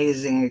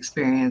amazing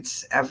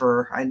experience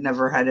ever. I'd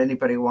never had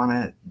anybody want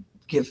to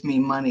give me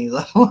money,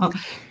 let alone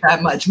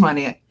that much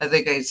money. I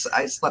think I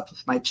slept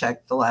with my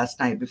check the last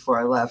night before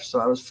I left, so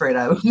I was afraid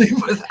I would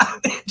leave without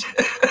it.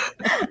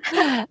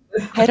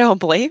 I don't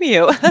blame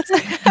you.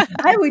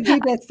 I would do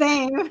the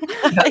same.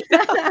 I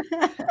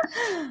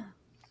know.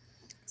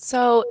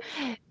 So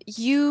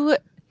you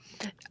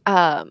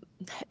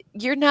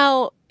you're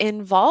now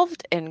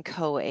involved in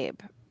COABE,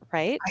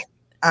 right?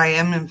 I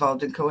am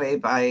involved in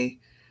COABE.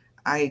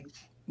 I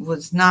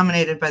was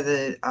nominated by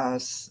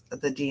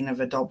the Dean of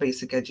Adult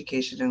Basic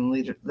Education and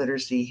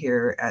Literacy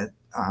here at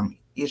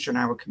Eastern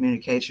Iowa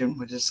Communication,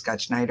 which is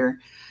Scott Schneider.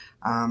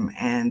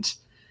 And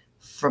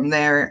from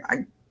there,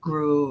 I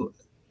grew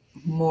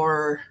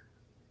more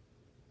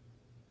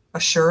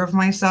assured of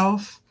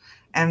myself.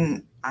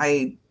 And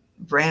I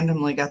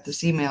randomly got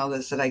this email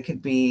that said I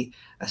could be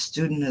a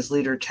student as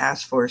leader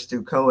task force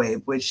through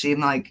COABE, which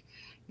seemed like,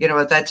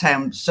 at that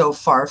time, so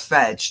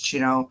far-fetched.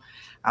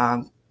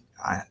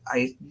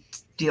 I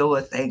deal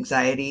with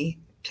anxiety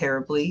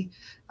terribly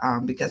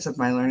because of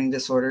my learning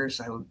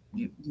disorders. I was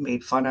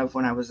made fun of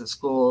when I was at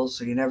school,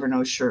 so you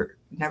never sure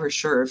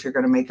if you're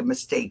going to make a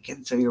mistake,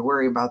 and so you're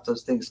worried about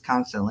those things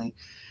constantly.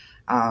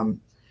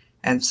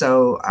 And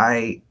so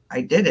I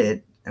did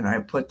it, and I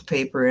put the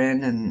paper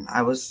in, and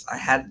I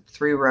had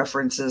 3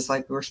 references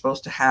like we were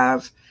supposed to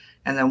have,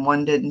 and then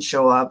one didn't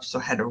show up, so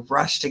I had to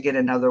rush to get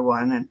another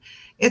one. And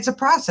it's a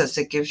process.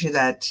 It gives you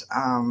that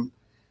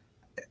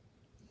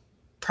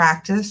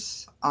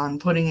practice on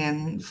putting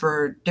in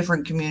for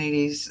different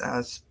communities,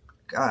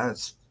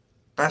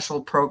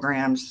 special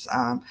programs.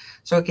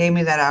 So it gave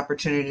me that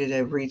opportunity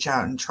to reach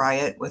out and try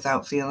it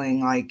without feeling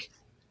like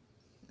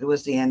it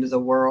was the end of the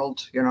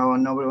world,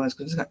 and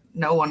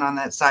no one on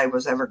that side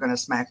was ever going to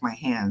smack my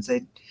hands.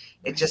 It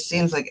just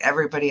seems like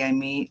everybody I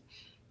meet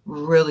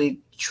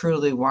really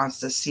truly wants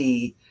to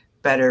see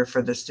better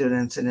for the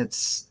students. And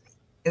it's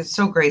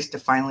so great to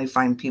finally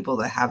find people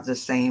that have the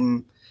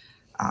same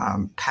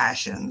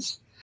passions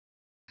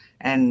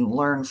and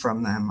learn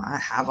from them. I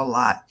have a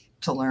lot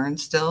to learn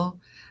still,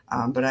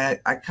 but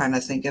I kind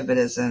of think of it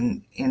as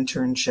an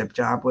internship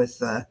job with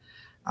the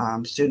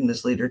Student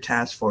as Leader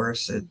Task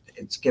Force.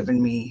 It's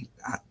given me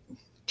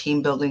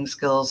team building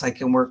skills I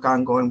can work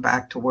on going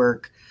back to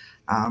work.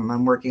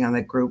 I'm working on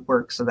the group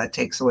work, so that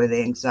takes away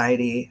the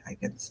anxiety. I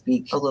can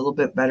speak a little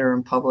bit better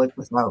in public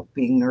without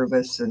being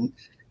nervous and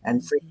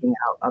freaking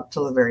out up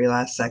till the very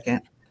last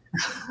second.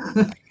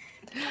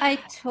 I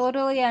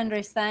totally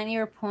understand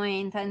your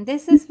point, and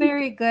this is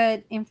very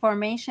good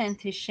information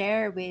to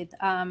share with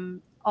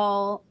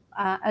all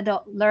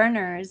adult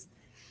learners.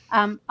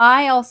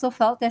 I also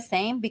felt the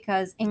same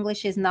because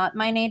English is not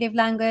my native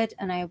language,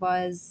 and I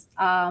was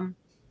a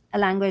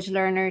language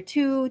learner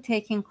too,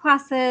 taking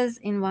classes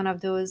in one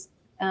of those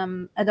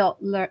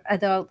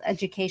adult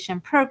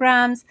education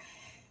programs.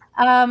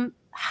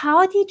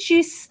 How did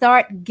you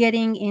start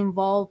getting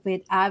involved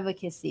with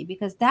advocacy?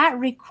 Because that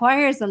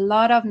requires a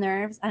lot of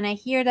nerves, and I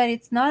hear that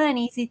it's not an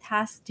easy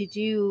task to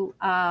do,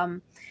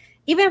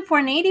 even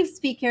for native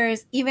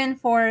speakers, even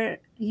for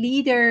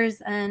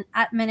leaders and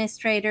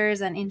administrators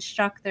and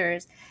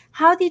instructors.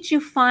 How did you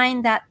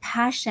find that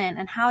passion,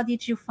 and how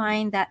did you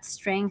find that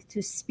strength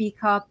to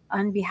speak up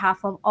on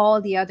behalf of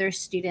all the other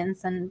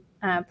students and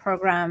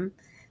adult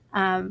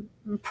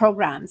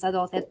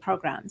ed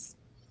programs?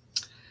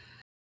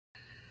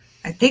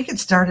 I think it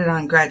started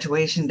on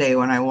graduation day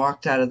when I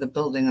walked out of the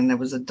building and there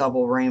was a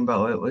double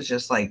rainbow. It was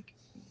just like,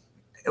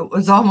 it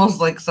was almost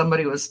like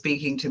somebody was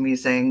speaking to me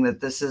saying that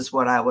this is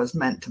what I was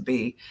meant to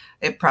be.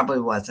 It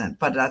probably wasn't,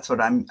 but that's what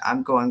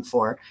I'm going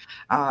for.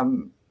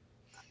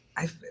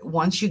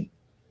 Once you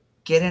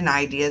get an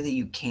idea that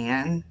you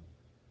can,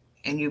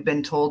 and you've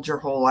been told your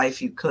whole life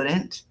you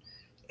couldn't,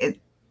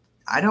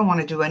 I don't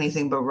want to do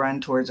anything but run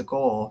towards a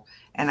goal.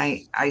 And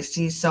I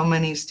see so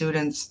many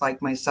students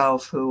like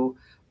myself who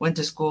went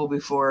to school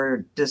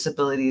before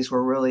disabilities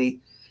were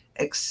really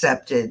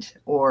accepted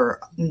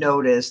or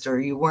noticed, or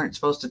you weren't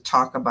supposed to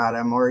talk about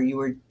them, or you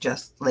were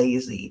just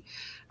lazy.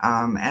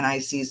 And I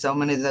see so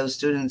many of those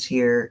students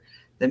here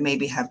that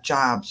maybe have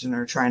jobs and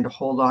are trying to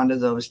hold on to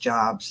those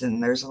jobs.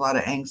 And there's a lot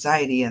of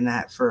anxiety in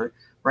that for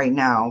right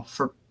now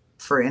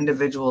for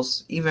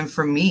individuals. Even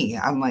for me,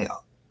 I'm like,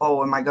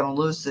 oh, am I going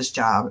to lose this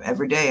job?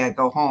 Every day I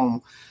go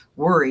home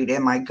worried,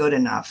 am I good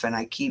enough? And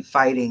I keep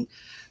fighting.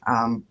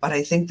 But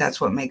I think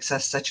that's what makes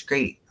us such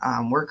great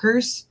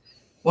workers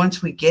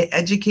once we get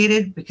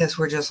educated, because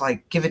we're just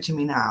like, give it to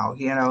me now,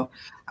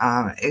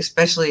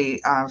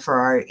 especially for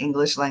our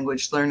English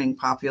language learning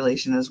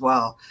population as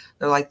well.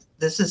 They're like,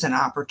 this is an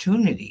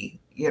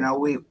opportunity,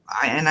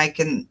 I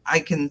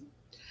can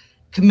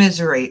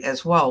commiserate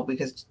as well,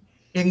 because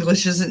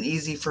English isn't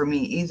easy for me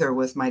either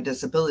with my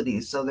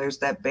disabilities. So there's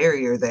that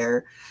barrier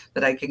there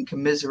that I can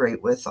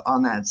commiserate with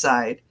on that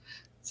side.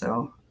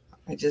 So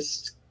I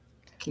just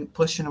keep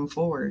pushing them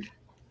forward.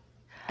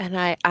 And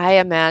I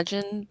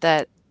imagine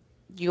that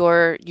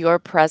your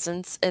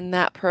presence in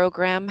that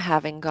program,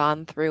 having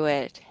gone through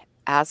it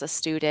as a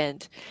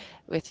student,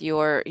 with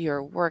your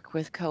work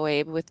with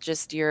COABE, with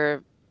just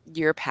your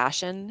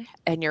passion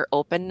and your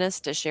openness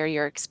to share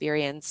your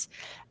experience,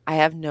 I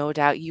have no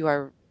doubt you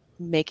are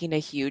making a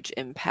huge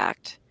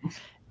impact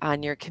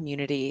on your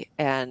community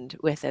and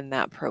within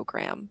that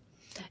program.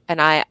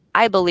 And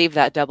I believe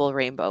that double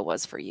rainbow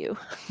was for you.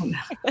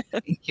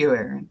 Thank you,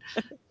 Erin.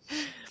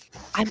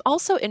 I'm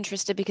also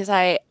interested because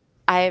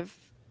I've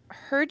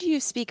heard you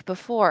speak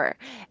before,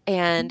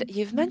 and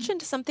you've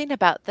mentioned something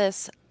about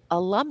this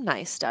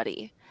alumni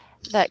study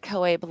that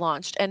COABE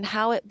launched and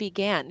how it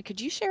began. Could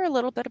you share a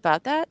little bit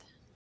about that?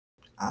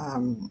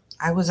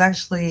 I was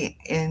actually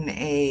in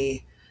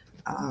a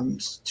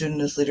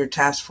student as leader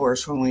task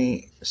force when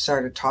we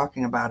started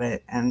talking about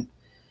it. And,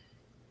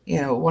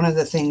 one of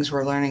the things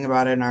we're learning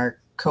about in our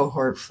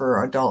cohort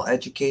for adult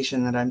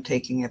education that I'm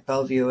taking at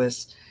Bellevue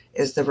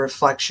is the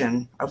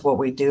reflection of what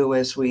we do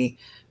as we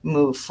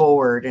move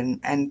forward,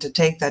 and to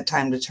take that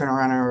time to turn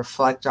around and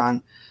reflect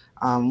on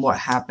what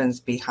happens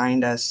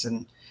behind us.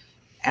 And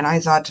I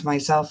thought to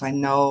myself, I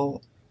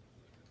know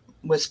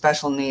with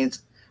special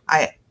needs,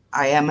 I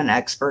I am an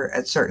expert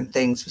at certain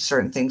things.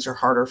 Certain things are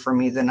harder for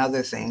me than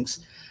other things.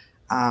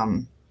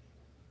 Um,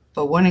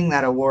 but winning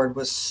that award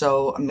was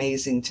so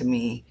amazing to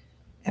me.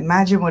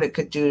 Imagine what it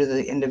could do to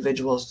the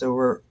individuals that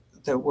were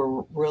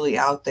really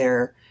out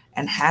there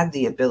and had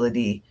the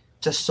ability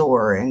to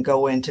soar and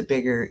go into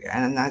bigger.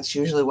 And that's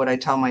usually what I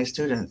tell my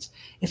students.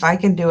 If I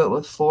can do it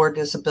with 4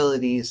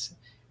 disabilities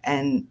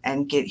and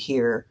get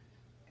here,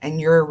 and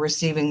you're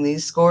receiving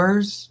these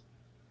scores,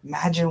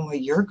 imagine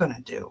what you're going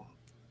to do.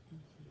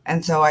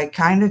 And so I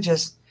kind of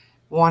just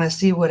want to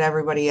see what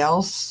everybody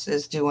else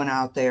is doing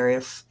out there.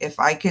 If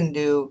I can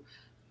do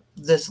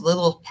this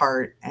little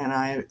part,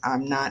 and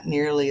I'm not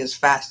nearly as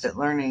fast at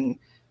learning,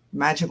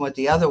 imagine what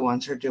the other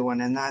ones are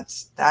doing. And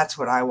that's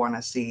what I want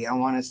to see. I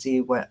want to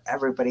see what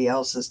everybody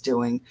else is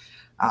doing.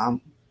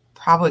 Um,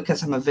 Probably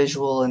because I'm a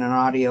visual and an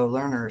audio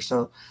learner.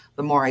 So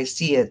the more I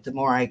see it, the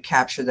more I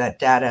capture that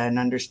data and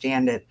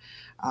understand it.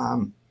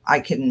 I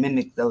can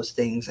mimic those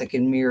things. I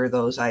can mirror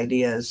those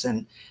ideas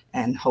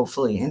and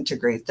hopefully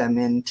integrate them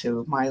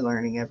into my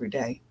learning every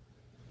day.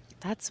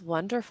 That's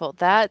wonderful.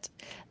 That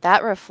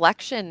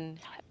reflection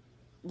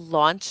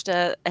launched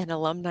an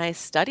alumni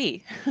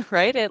study,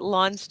 right? It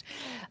launched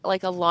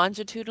like a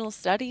longitudinal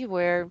study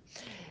where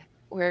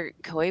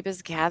COABE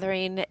is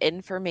gathering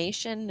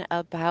information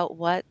about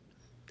what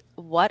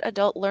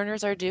adult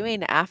learners are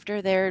doing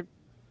after they're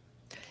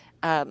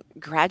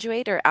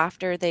graduate or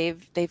after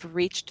they've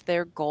reached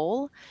their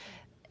goal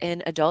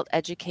in adult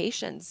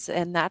educations,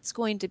 and that's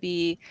going to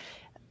be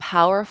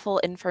powerful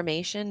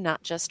information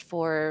not just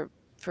for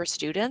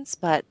students,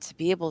 but to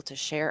be able to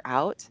share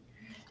out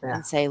Yeah.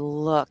 and say,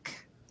 look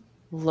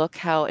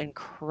how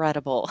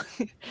incredible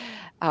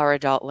our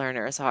adult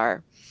learners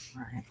are.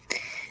 Right.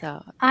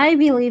 So I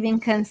believe in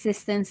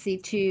consistency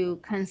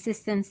too,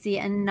 consistency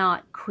and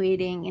not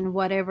quitting in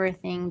whatever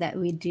thing that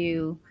we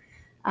do,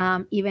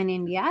 even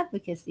in the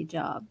advocacy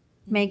job.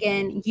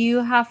 Megan,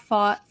 you have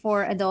fought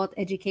for adult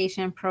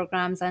education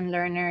programs and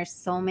learners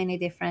so many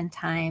different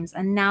times.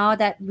 And now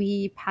that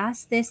we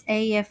passed this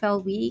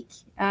AEFL week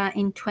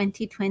in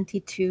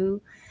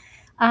 2022,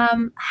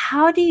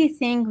 how do you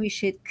think we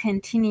should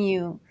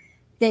continue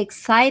the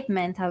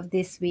excitement of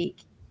this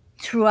week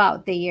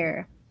throughout the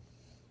year?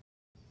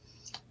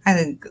 I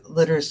think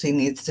literacy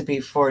needs to be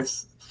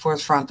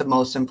forefront the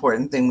most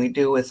important thing we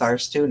do with our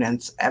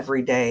students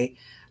every day.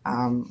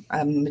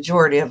 A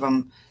majority of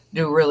them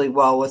do really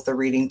well with the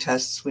reading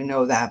tests. We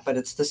know that, but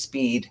it's the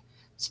speed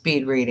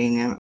reading,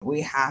 and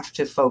we have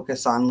to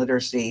focus on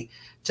literacy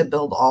to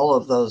build all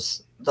of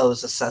those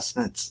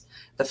assessments.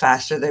 The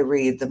faster they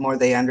read, the more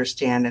they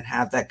understand and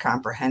have that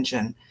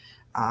comprehension,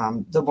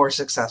 the more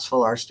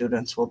successful our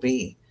students will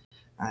be.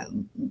 Uh,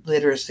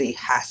 Literacy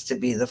has to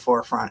be the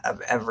forefront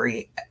of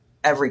every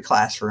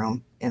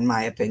classroom, in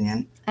my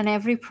opinion. And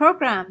every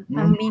program,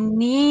 and we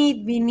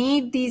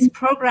need these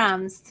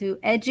programs to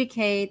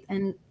educate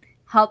and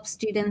help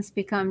students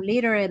become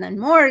literate and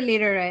more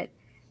literate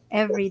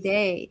every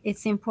day.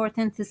 It's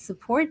important to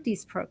support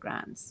these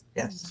programs,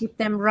 Yes. keep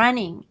them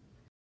running.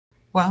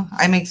 Well,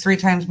 I make 3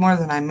 times more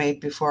than I made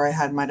before I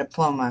had my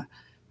diploma.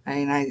 I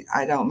mean,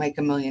 I don't make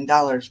 $1 million,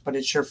 but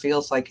it sure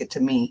feels like it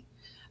to me.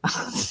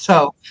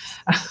 so,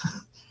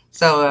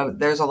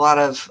 there's a lot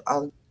of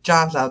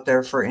jobs out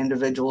there for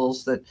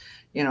individuals that,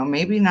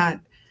 maybe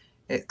not.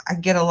 I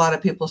get a lot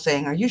of people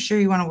saying, "Are you sure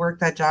you want to work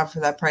that job for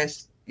that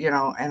price?"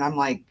 And I'm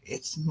like,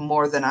 it's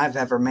more than I've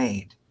ever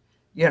made.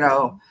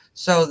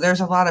 So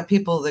there's a lot of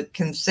people that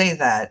can say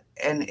that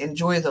and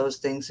enjoy those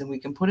things, and we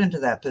can put into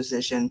that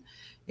position.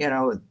 You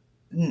know,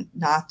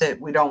 Not that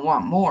we don't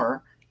want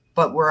more,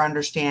 but we're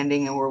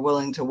understanding and we're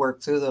willing to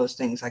work through those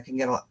things.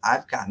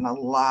 I've gotten a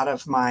lot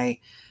of my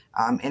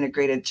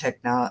integrated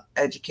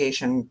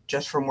education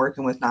just from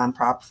working with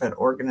nonprofit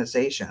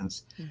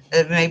organizations.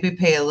 It maybe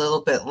pay a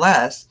little bit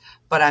less,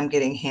 but I'm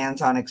getting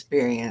hands-on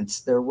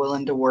experience. They're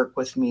willing to work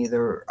with me.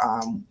 They're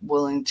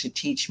willing to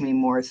teach me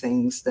more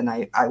things than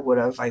I would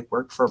have. I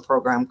worked for a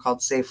program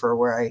called Safer,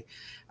 where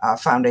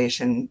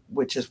foundation,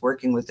 which is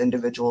working with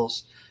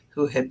individuals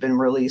who had been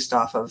released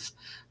off of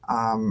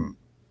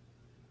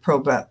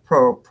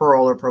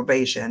parole or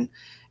probation.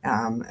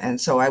 And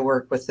so I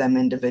worked with them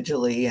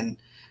individually, and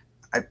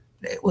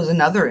it was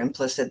another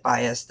implicit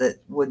bias that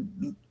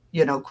would,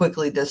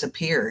 quickly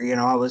disappear.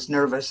 I was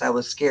nervous. I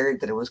was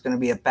scared that it was going to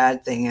be a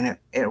bad thing, and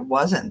it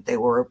wasn't. They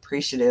were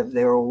appreciative.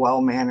 They were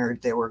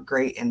well-mannered. They were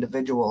great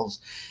individuals,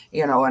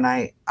 and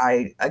I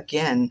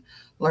again,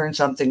 learned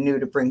something new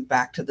to bring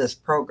back to this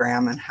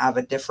program and have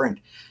a different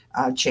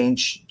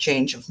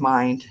change of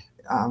mind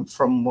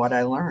from what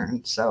I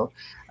learned. So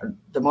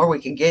the more we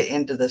can get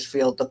into this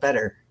field, the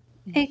better.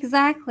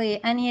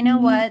 Exactly. And you know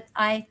what?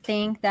 I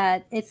think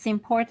that it's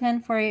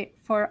important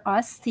for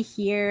us to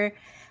hear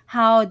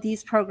how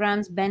these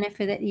programs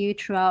benefited you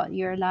throughout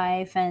your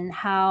life and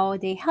how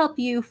they help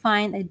you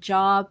find a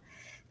job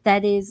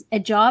that is a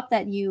job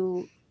that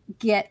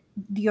get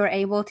you're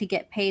able to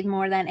get paid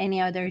more than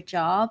any other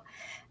job.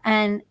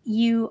 And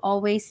you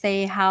always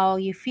say how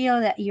you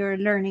feel that you're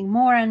learning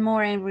more and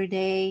more every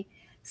day.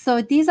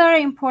 So these are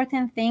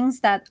important things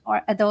that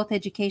our adult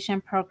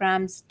education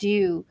programs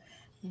do.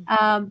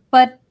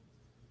 But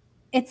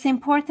it's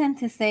important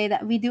to say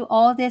that we do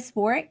all this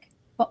work,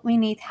 but we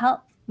need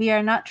help. We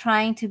are not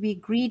trying to be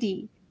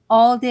greedy.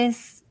 All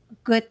these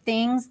good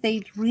things,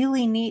 they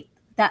really need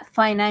that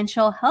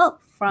financial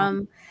help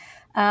from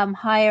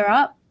higher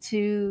up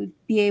to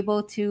be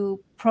able to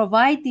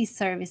provide these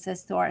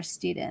services to our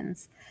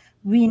students.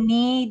 We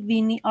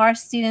need our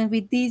students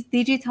with this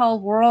digital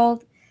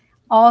world.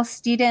 All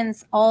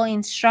students, all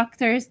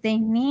instructors, they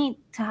need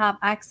to have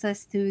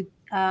access to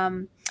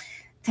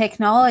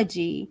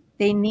technology.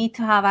 They need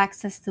to have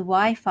access to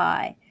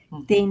Wi-Fi.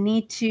 They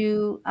need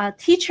to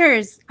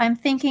teachers. I'm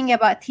thinking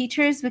about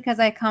teachers because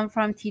I come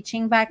from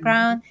teaching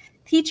background.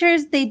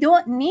 Teachers, they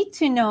don't need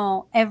to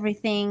know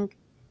everything.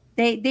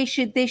 They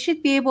should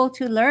be able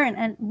to learn.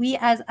 And we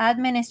as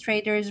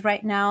administrators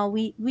right now,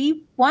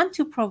 we want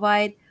to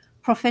provide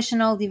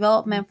professional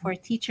development for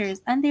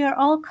teachers, and they are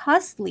all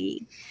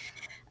costly.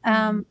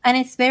 And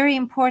it's very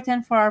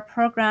important for our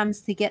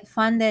programs to get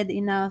funded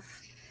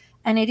enough.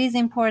 And it is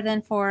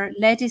important for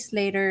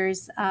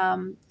legislators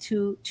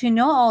to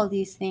know all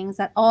these things,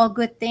 that all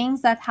good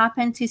things that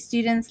happen to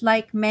students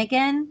like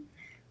Megan,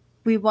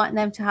 we want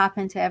them to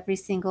happen to every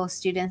single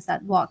student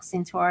that walks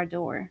into our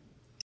door.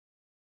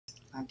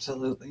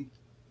 Absolutely.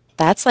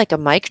 That's like a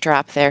mic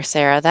drop there,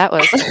 Sarah. That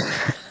was.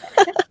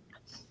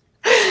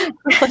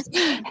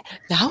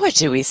 Now what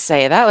do we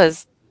say? That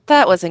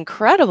was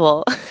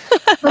incredible.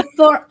 But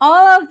for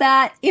all of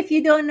that, if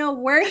you don't know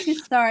where to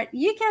start,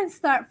 you can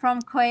start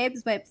from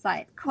COABE's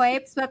website.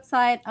 COABE's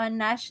website on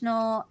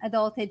National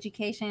Adult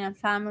Education and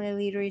Family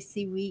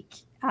Literacy Week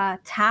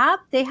tab,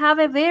 they have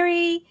a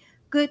very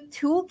good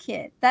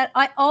toolkit that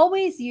I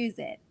always use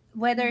it,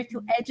 whether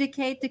to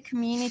educate the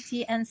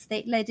community and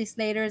state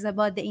legislators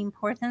about the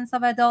importance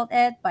of adult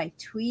ed by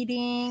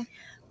tweeting,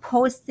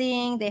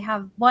 posting. They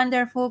have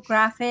wonderful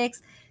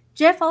graphics.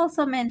 Jeff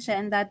also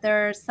mentioned that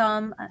there are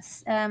some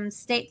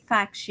state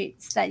fact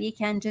sheets that you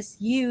can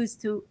just use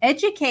to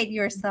educate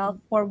yourself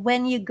for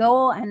when you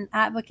go and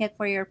advocate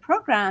for your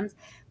programs,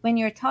 when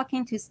you're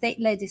talking to state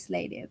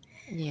legislative.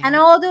 Yeah. And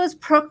all those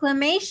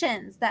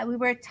proclamations that we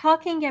were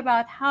talking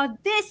about, how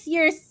this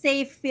year's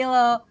SAFE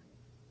Fellow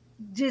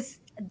just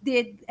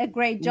did a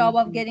great job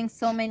of getting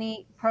so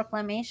many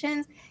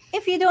proclamations.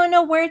 If you don't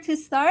know where to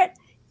start,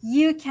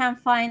 you can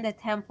find a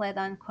template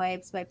on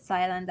COABE's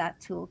website on that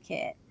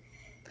toolkit.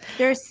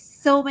 There's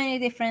so many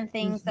different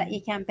things that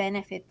you can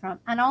benefit from.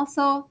 And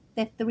also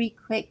the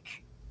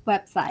 3-click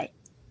website.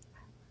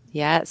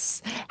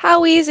 Yes.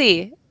 How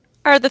easy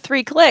are the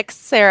 3 clicks,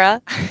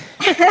 Sarah?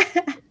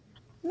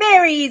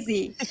 Very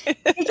easy.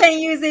 You can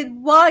use it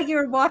while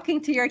you're walking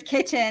to your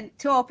kitchen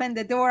to open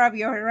the door of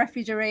your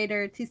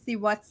refrigerator to see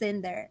what's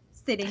in there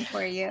sitting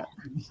for you.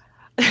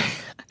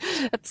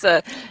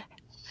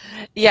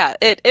 Yeah,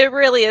 it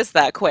really is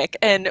that quick.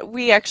 And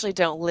we actually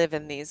don't live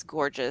in these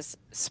gorgeous,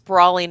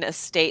 sprawling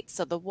estates,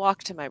 so the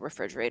walk to my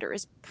refrigerator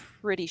is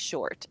pretty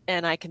short,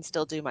 and I can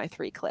still do my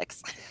 3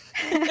 clicks.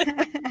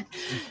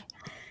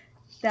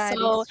 That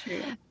So is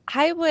true.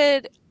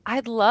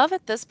 I'd love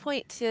at this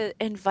point to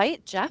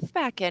invite Jeff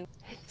back in.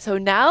 So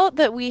now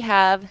that we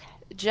have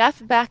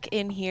Jeff back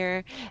in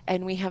here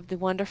and we have the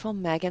wonderful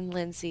Megan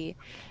Linzy,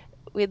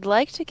 we'd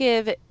like to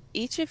give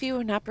each of you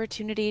an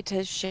opportunity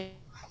to share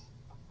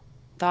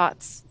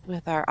thoughts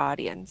with our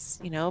audience.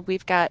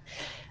 We've got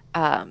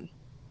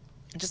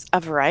just a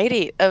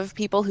variety of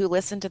people who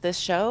listen to this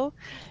show.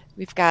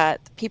 We've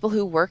got people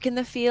who work in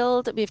the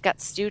field. We've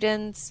got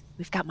students.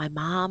 We've got my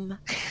mom.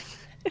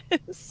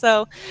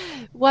 So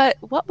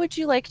what would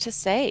you like to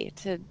say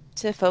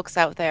to folks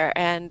out there?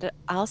 And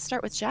I'll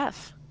start with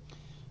Jeff.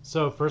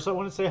 So first I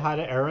want to say hi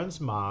to Erin's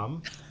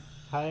mom.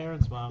 Hi,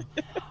 Erin's mom.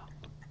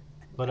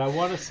 But I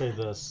want to say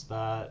this,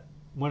 that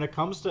when it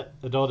comes to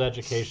adult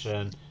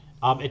education,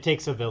 it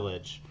takes a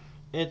village.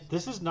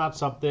 This is not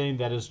something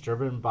that is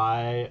driven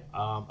by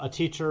a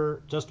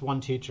teacher, just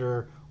one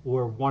teacher,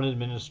 or one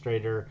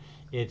administrator.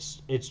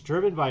 It's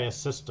driven by a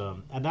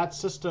system, and that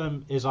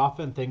system is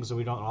often things that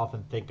we don't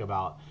often think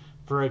about.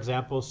 For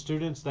example,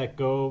 students that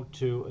go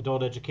to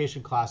adult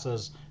education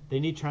classes, they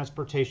need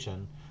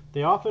transportation.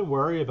 they often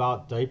worry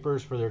about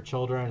diapers for their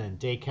children and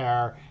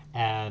daycare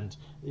and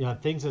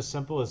things as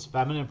simple as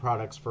feminine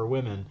products for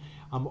women.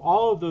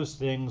 All of those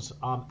things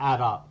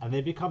add up, and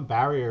they become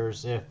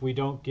barriers if we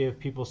don't give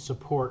people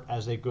support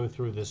as they go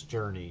through this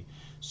journey.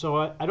 So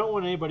I don't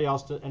want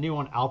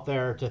anyone out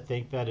there to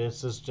think that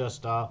this is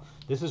just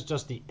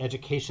the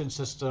education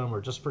system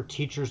or just for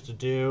teachers to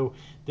do.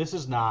 This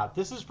is not.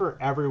 This is for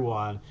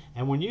everyone.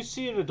 And when you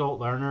see an adult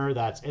learner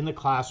that's in the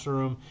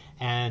classroom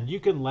and you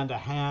can lend a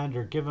hand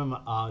or give them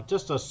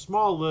just a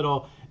small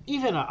little,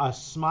 even a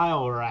smile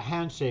or a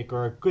handshake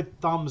or a good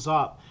thumbs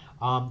up,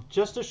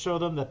 just to show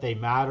them that they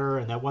matter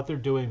and that what they're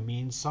doing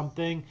means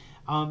something,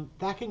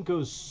 that can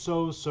go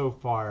so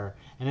far.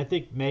 And I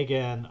think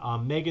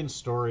Megan's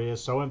story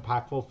is so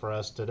impactful for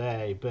us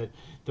today. But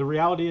the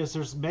reality is,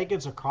 there's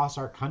Megans across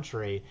our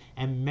country,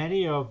 and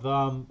many of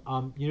them,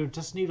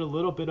 just need a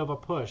little bit of a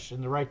push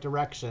in the right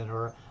direction,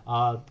 or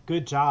a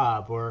good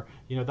job, or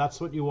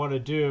that's what you want to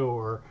do,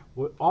 or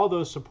all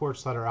those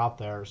supports that are out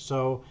there.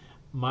 So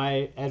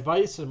my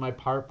advice and my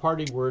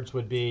parting words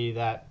would be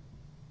that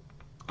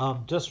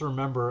just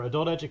remember,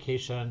 adult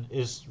education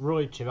is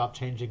really about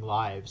changing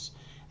lives.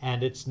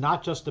 And it's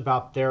not just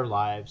about their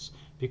lives,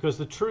 because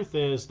the truth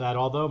is that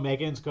although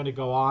Megan's going to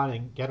go on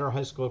and get her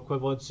high school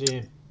equivalency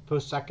and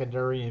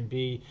post-secondary and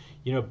be,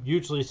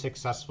 hugely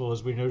successful,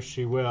 as we know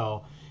she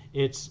will,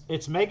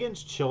 it's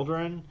Megan's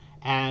children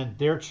and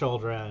their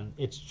children.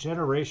 It's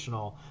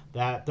generational,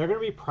 that they're going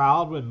to be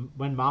proud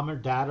when mom or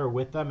dad are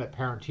with them at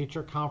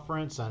parent-teacher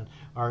conference, and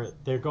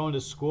they're going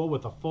to school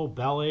with a full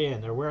belly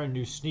and they're wearing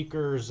new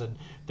sneakers, and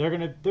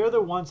they're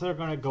the ones that are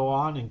going to go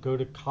on and go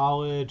to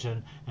college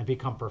and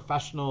become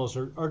professionals,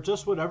 or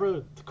just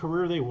whatever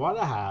career they want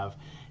to have.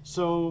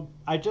 So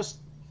I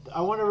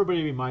want everybody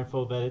to be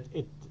mindful that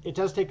it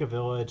does take a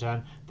village,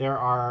 and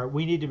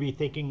we need to be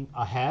thinking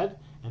ahead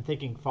and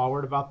thinking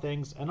forward about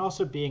things, and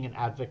also being an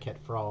advocate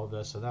for all of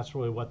this. And that's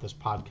really what this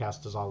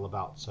podcast is all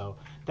about. So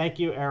thank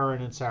you,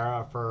 Aaron and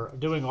Sarah, for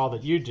doing all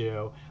that you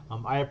do.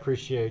 I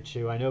appreciate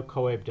you. I know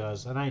COABE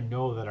does, and I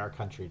know that our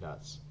country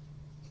does.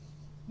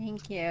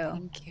 Thank you.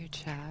 Thank you,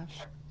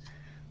 Jeff.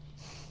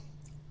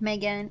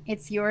 Megan,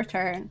 it's your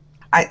turn.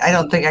 I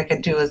don't think I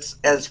could do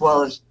as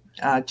well as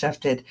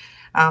Jeff did,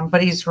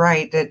 but he's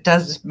right. It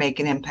does make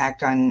an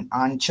impact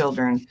on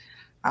children.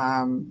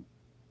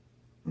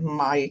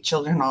 My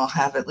children all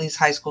have at least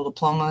high school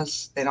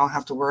diplomas. They don't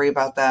have to worry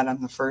about that.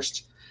 I'm the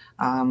first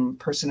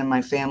person in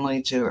my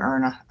family to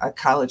earn a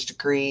college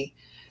degree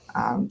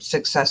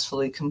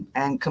successfully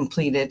and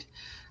completed.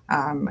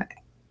 And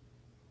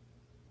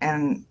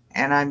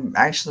I'm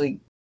actually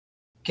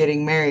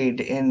getting married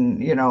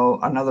in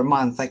another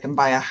month. I can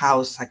buy a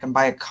house. I can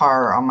buy a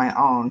car on my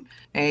own.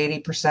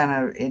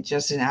 80% of it,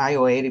 just in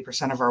Iowa,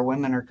 80% of our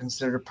women are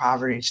considered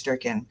poverty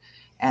stricken.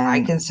 And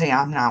I can say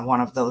I'm not one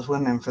of those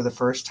women for the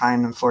first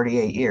time in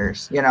 48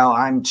 years.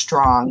 I'm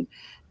strong.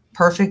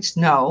 Perfect?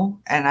 No.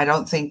 And I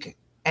don't think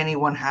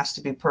anyone has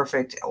to be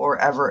perfect or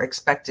ever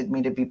expected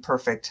me to be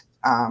perfect.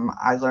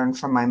 I learned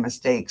from my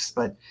mistakes,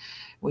 but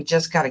we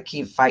just got to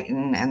keep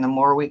fighting. And the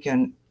more we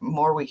can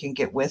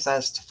get with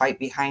us to fight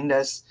behind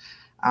us,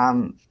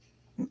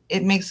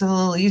 it makes it a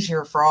little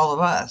easier for all of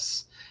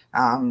us.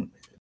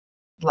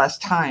 Less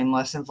time,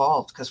 less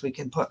involved, because we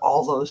can put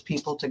all those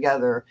people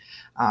together.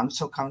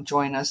 So come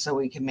join us so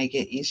we can make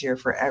it easier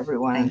for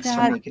everyone and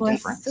still make a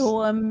difference.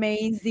 So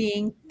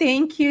amazing.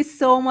 Thank you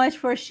so much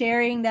for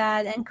sharing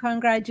that, and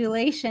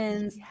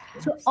congratulations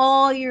to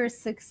all your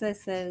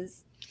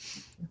successes.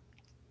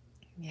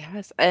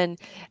 Yes, and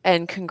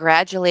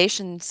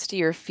congratulations to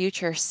your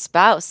future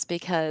spouse,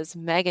 because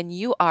Megan,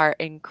 you are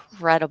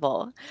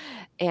incredible.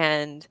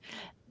 And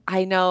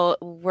I know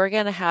we're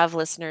going to have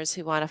listeners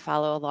who want to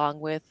follow along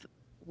with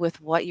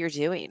what you're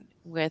doing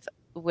with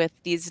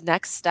these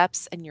next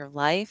steps in your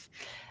life.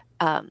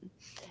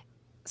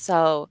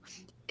 So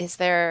is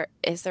there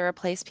a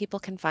place people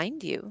can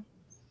find you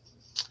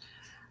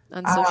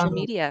on social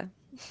media?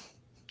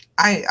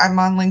 I'm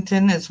on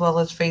LinkedIn as well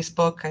as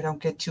Facebook. I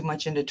don't get too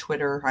much into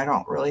Twitter. I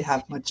don't really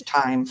have much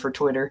time for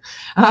Twitter,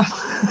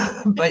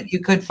 but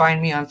you could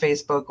find me on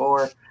Facebook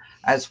or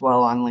as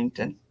well on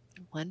LinkedIn.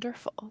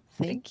 Wonderful.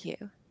 Thank you.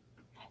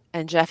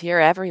 And Jeff, you're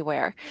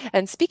everywhere.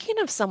 And speaking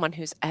of someone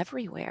who's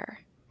everywhere,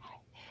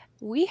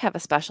 we have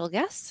a special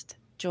guest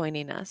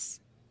joining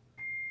us.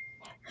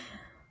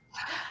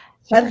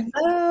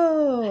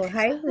 Hello.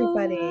 Hi,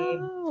 everybody.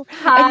 Hello.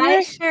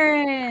 Hi,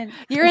 Sharon.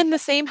 You're in the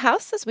same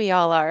house as we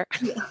all are.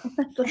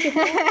 Look at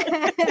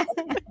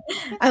that.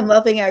 I'm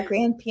loving our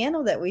grand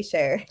piano that we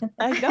share.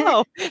 I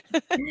know.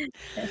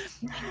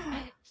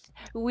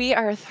 We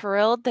are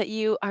thrilled that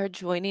you are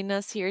joining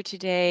us here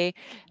today.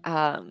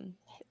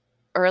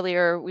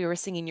 Earlier, we were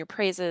singing your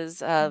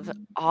praises of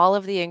all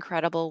of the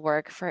incredible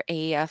work for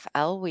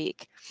AEFL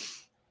week.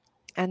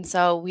 And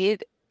so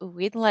we'd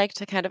like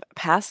to kind of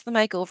pass the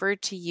mic over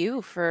to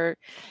you for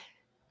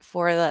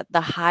the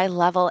high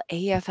level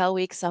AEFL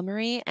week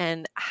summary,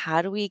 and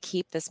how do we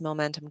keep this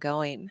momentum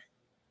going?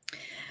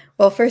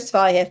 Well, first of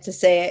all, I have to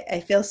say,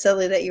 I feel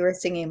silly that you were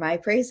singing my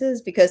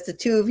praises because the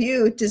two of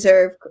you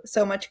deserve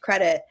so much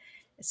credit.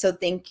 So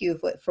thank you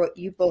for what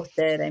you both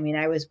did. I mean,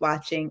 I was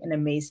watching in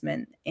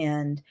amazement,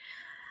 and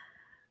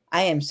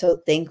I am so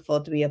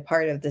thankful to be a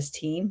part of this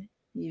team.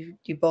 You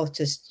both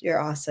you're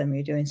awesome.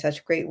 You're doing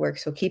such great work.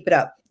 So keep it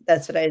up.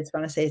 That's what I just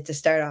want to say to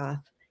start off.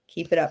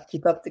 Keep it up.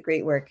 Keep up the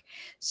great work.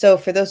 So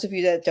for those of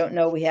you that don't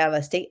know, we have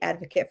a state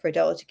advocate for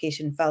adult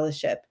education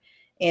fellowship,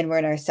 and we're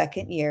in our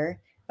second year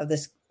of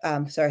this.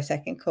 So our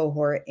second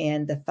cohort,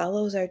 and the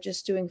fellows are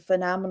just doing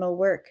phenomenal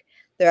work.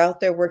 They're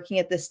out there working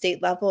at the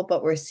state level,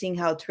 but we're seeing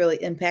how it's really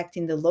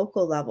impacting the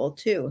local level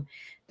too.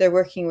 They're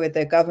working with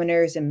the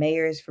governors and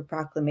mayors for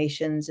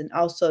proclamations and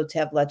also to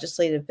have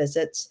legislative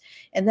visits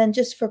and then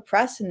just for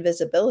press and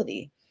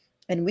visibility.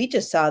 And we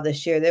just saw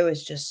this year, there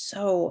was just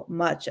so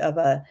much of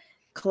a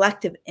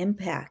collective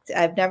impact.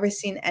 I've never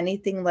seen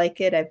anything like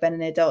it. I've been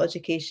in adult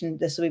education,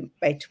 this will be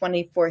my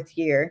 24th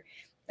year.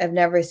 I've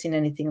never seen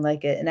anything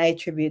like it. And I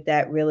attribute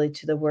that really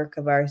to the work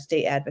of our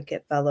state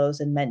advocate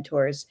fellows and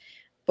mentors,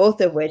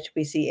 both of which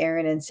we see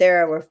Aaron and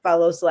Sarah were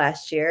fellows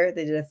last year.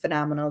 They did a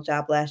phenomenal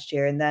job last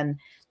year. And then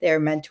they're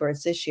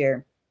mentors this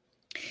year.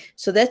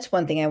 So that's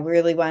one thing I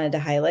really wanted to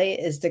highlight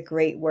is the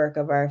great work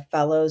of our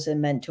fellows and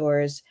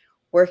mentors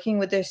working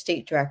with their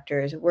state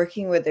directors,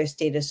 working with their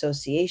state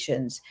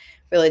associations,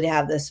 really to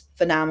have this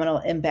phenomenal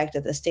impact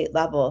at the state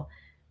level.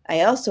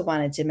 I also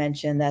wanted to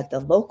mention that the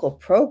local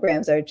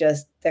programs are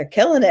they're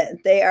killing it.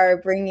 They are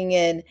bringing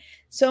in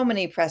so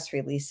many press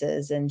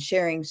releases and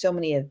sharing so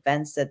many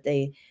events that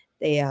they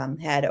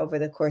had over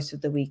the course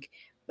of the week.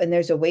 And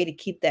there's a way to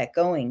keep that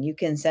going. You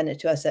can send it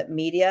to us at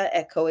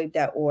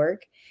media@coabe.org.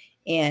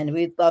 And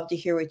we'd love to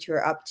hear what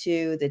you're up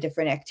to, the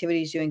different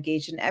activities you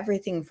engaged in,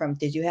 everything from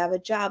did you have a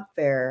job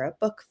fair, a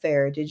book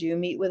fair? Did you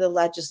meet with a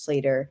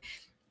legislator?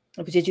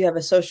 Did you have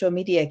a social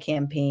media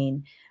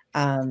campaign?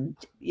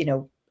 You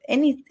know,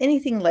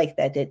 anything like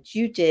that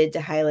you did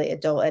to highlight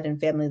Adult Ed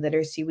and Family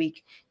Literacy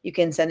Week, you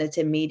can send it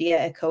to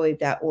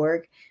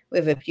media@coabe.org. We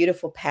have a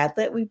beautiful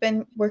Padlet we've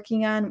been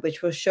working on,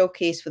 which will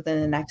showcase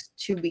within the next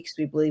 2 weeks.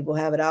 We believe we'll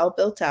have it all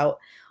built out,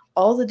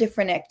 all the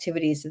different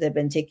activities that have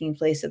been taking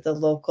place at the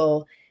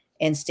local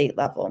and state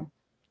level.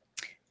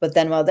 But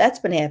then while that's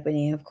been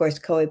happening, of course,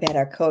 COABE had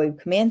our COABE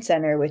Command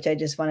Center, which I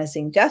just want to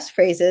sing Jeff's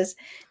praises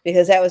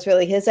because that was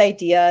really his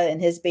idea and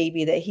his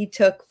baby that he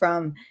took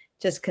from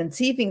just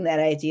conceiving that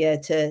idea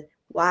to,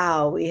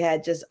 wow, we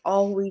had just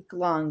all week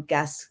long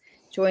guests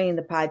joining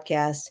the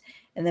podcast.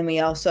 And then we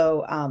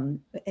also,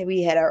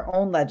 we had our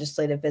own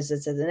legislative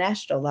visits at the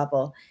national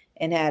level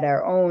and had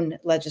our own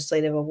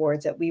legislative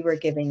awards that we were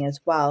giving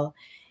as well.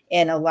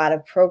 And a lot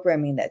of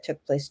programming that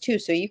took place too.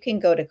 So you can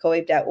go to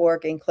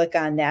coabe.org and click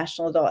on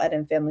National Adult Ed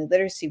and Family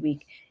Literacy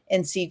Week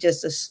and see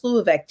just a slew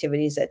of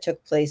activities that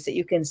took place that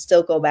you can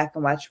still go back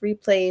and watch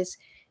replays.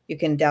 You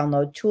can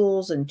download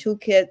tools and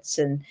toolkits.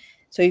 And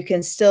so you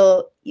can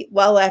still,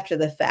 well after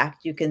the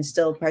fact, you can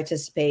still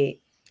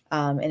participate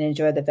and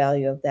enjoy the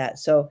value of that.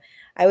 So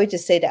I would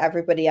just say to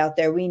everybody out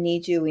there, we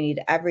need you. We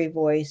need every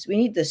voice. We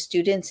need the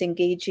students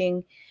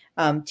engaging,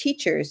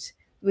 teachers.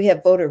 We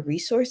have voter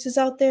resources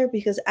out there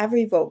because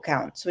every vote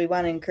counts. So we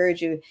want to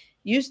encourage you,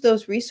 use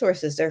those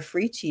resources. They're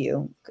free to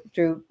you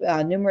through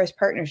numerous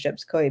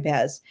partnerships COABE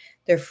has.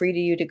 They're free to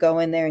you to go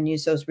in there and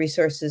use those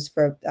resources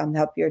for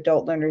help your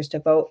adult learners to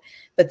vote.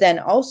 But then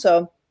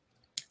also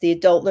the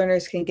adult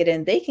learners can get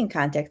in, they can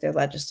contact their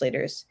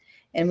legislators.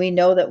 And we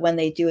know that when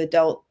they do when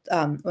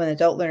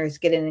adult learners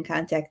get in and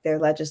contact their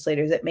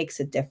legislators, it makes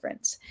a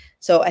difference.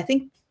 So I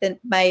think that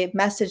my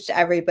message to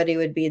everybody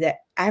would be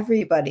that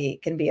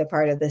everybody can be a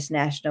part of this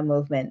national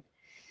movement.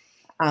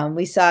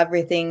 We saw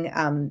everything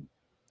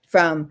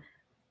from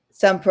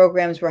some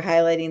programs were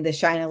highlighting the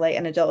Shine a Light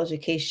on Adult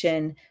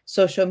Education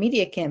social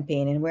media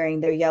campaign and wearing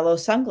their yellow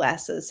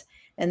sunglasses.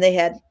 And they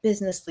had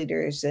business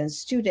leaders and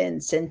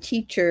students and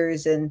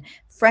teachers and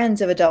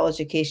friends of adult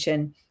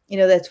education. You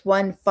know, that's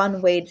one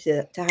fun way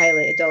to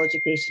highlight Adult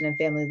Education and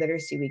Family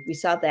Literacy Week. We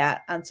saw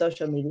that on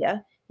social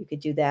media. You could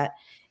do that.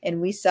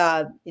 And we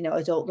saw, you know,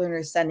 adult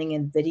learners sending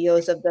in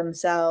videos of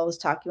themselves,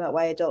 talking about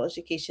why adult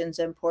education is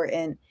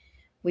important.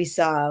 We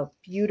saw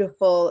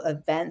beautiful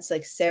events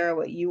like Sarah,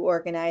 what you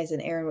organize,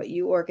 and Aaron, what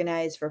you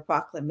organize for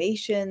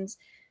proclamations.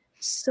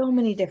 So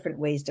many different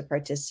ways to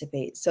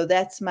participate. So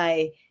that's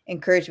my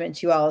encouragement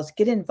to you all is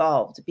get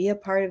involved, be a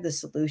part of the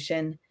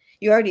solution.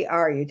 You already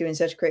are. You're doing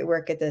such great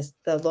work at the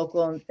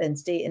local and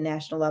state and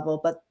national level,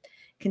 but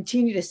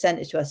continue to send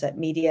it to us at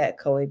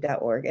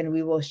media@coabe.org, and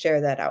we will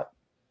share that out.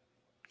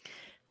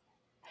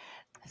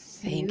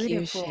 Thank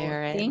you,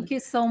 Sharon. Thank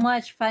you so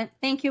much.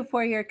 Thank you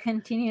for your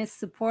continuous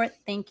support.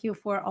 Thank you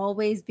for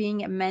always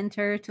being a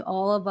mentor to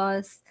all of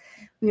us.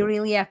 We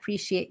really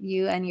appreciate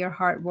you and your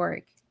hard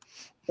work.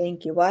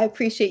 Thank you. Well, I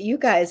appreciate you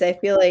guys. I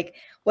feel like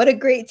what a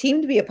great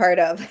team to be a part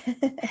of.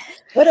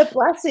 What a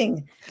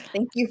blessing.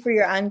 Thank you for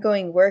your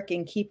ongoing work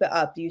and keep it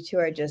up. You two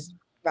are just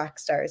rock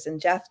stars,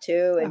 and Jeff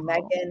too, and Oh.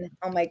 Megan.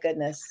 Oh my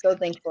goodness, so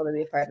thankful to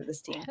be a part of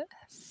this team.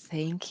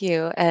 Thank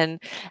you.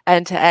 And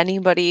to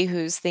anybody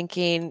who's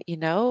thinking,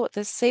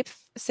 this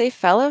safe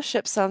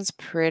fellowship sounds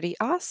pretty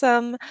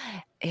awesome.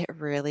 It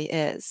really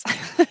is.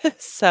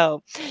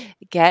 So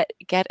get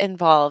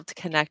involved,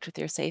 connect with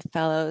your safe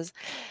fellows.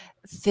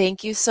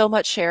 Thank you so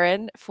much,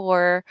 Sharon,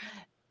 for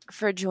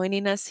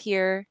joining us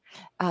here.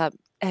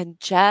 And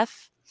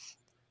Jeff,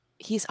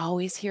 he's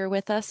always here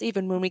with us,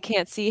 even when we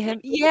can't see him.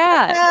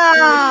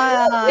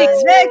 Yeah.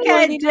 Thanks for Look at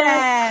joining us.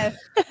 Jeff.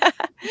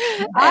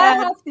 I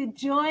have to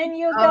join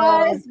you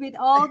guys with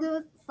all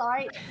those.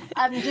 Sorry,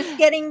 I'm just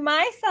getting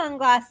my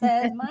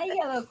sunglasses, my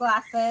yellow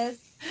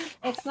glasses.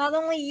 It's not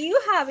only you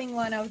having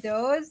one of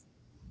those.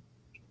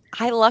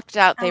 I lucked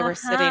out they were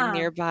sitting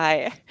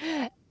nearby.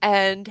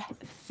 And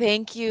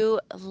thank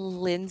you,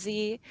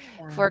 Linzy,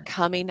 for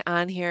coming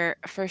on here,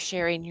 for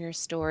sharing your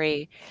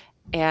story,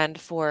 and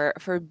for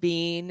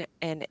being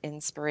an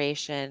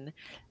inspiration,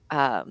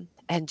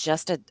 and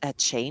just a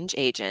change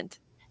agent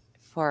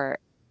for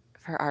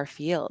our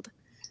field.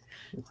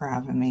 Thank you for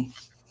having me.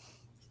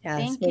 Yes,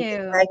 Thank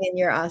you. Megan,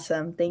 you're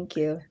awesome. Thank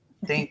you.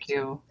 Thank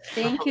you.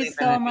 Thank you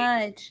so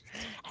much.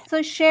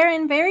 So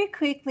Sharon, very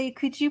quickly,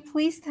 could you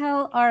please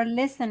tell our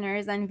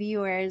listeners and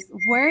viewers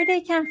where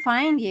they can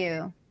find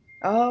you?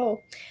 Oh,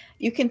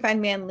 you can find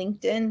me on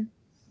LinkedIn.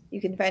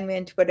 You can find me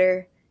on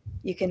Twitter.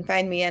 You can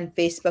find me on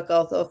Facebook.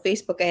 Although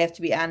Facebook, I have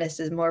to be honest,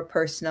 is more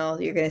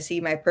personal. You're going to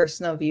see my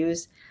personal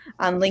views.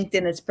 On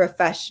LinkedIn, it's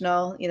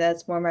professional.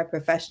 That's more my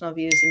professional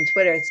views. And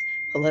Twitter, it's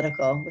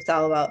political. It's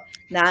all about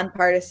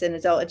nonpartisan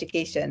adult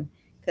education,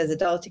 because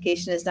adult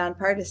education is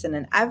nonpartisan,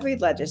 and every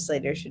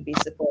legislator should be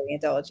supporting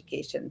adult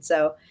education.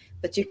 So,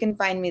 but you can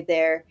find me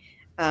there.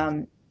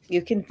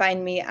 You can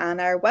find me on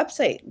our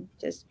website.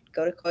 Just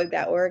go to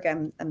COABE.org.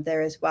 I'm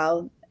there as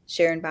well.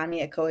 Sharon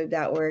Bonney at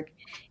COABE.org.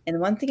 And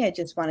one thing I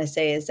just want to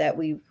say is that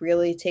we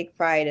really take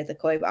pride at the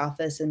COABE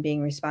office in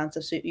being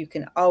responsive. So you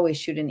can always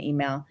shoot an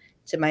email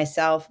to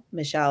myself,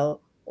 Michelle,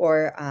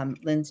 or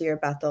Lindsay or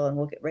Bethel, and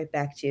we'll get right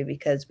back to you,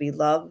 because we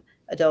love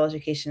adult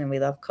education and we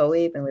love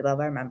COABE and we love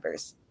our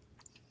members.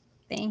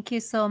 Thank you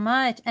so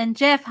much. And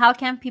Jeff, how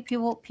can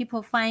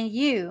people find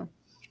you?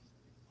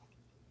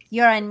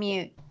 You're on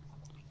mute.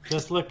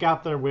 Just look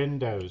out their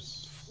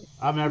windows.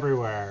 I'm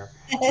everywhere.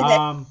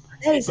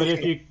 But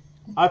if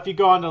you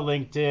go on to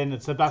LinkedIn,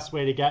 it's the best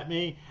way to get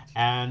me.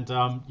 And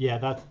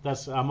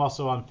that's I'm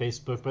also on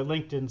Facebook, but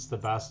LinkedIn's the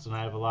best. And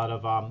I have a lot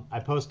of I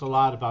post a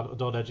lot about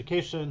adult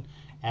education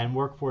and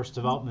workforce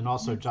development,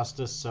 also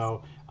justice.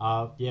 So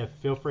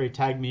feel free to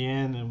tag me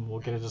in, and we'll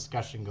get a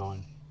discussion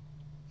going.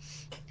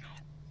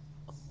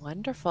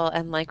 Wonderful.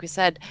 And like we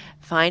said,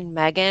 find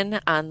Megan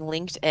on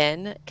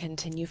LinkedIn,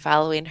 continue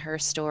following her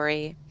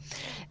story.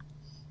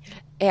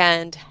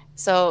 And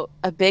so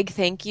a big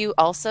thank you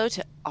also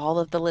to all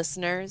of the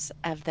listeners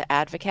of the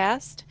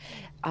Advocast,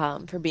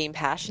 for being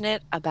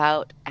passionate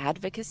about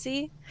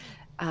advocacy,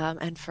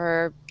 and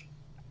for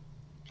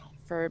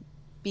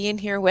being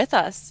here with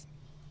us.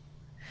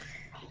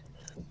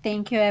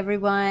 Thank you,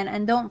 everyone.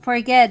 And don't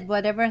forget,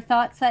 whatever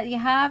thoughts that you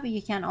have,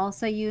 you can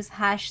also use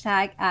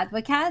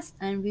 #Advocast,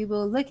 and we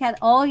will look at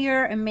all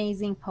your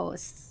amazing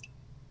posts.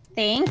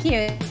 Thank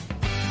you.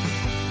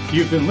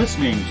 You've been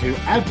listening to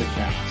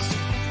Advocast,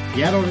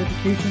 the Adult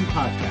Education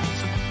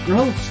Podcast. Your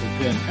hosts have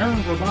been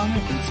Aaron Bonney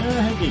and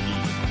Sarah Hagegi.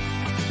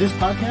 This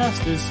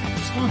podcast is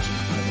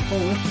sponsored by the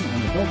Coalition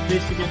on Adult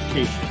Basic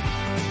Education.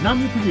 And I'm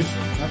your producer,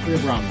 Dr.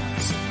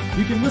 Abramowitz.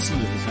 You can listen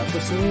to this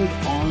episode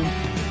on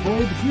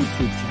COABE's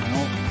YouTube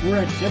channel or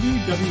at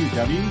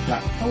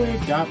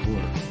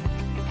www.coabe.org.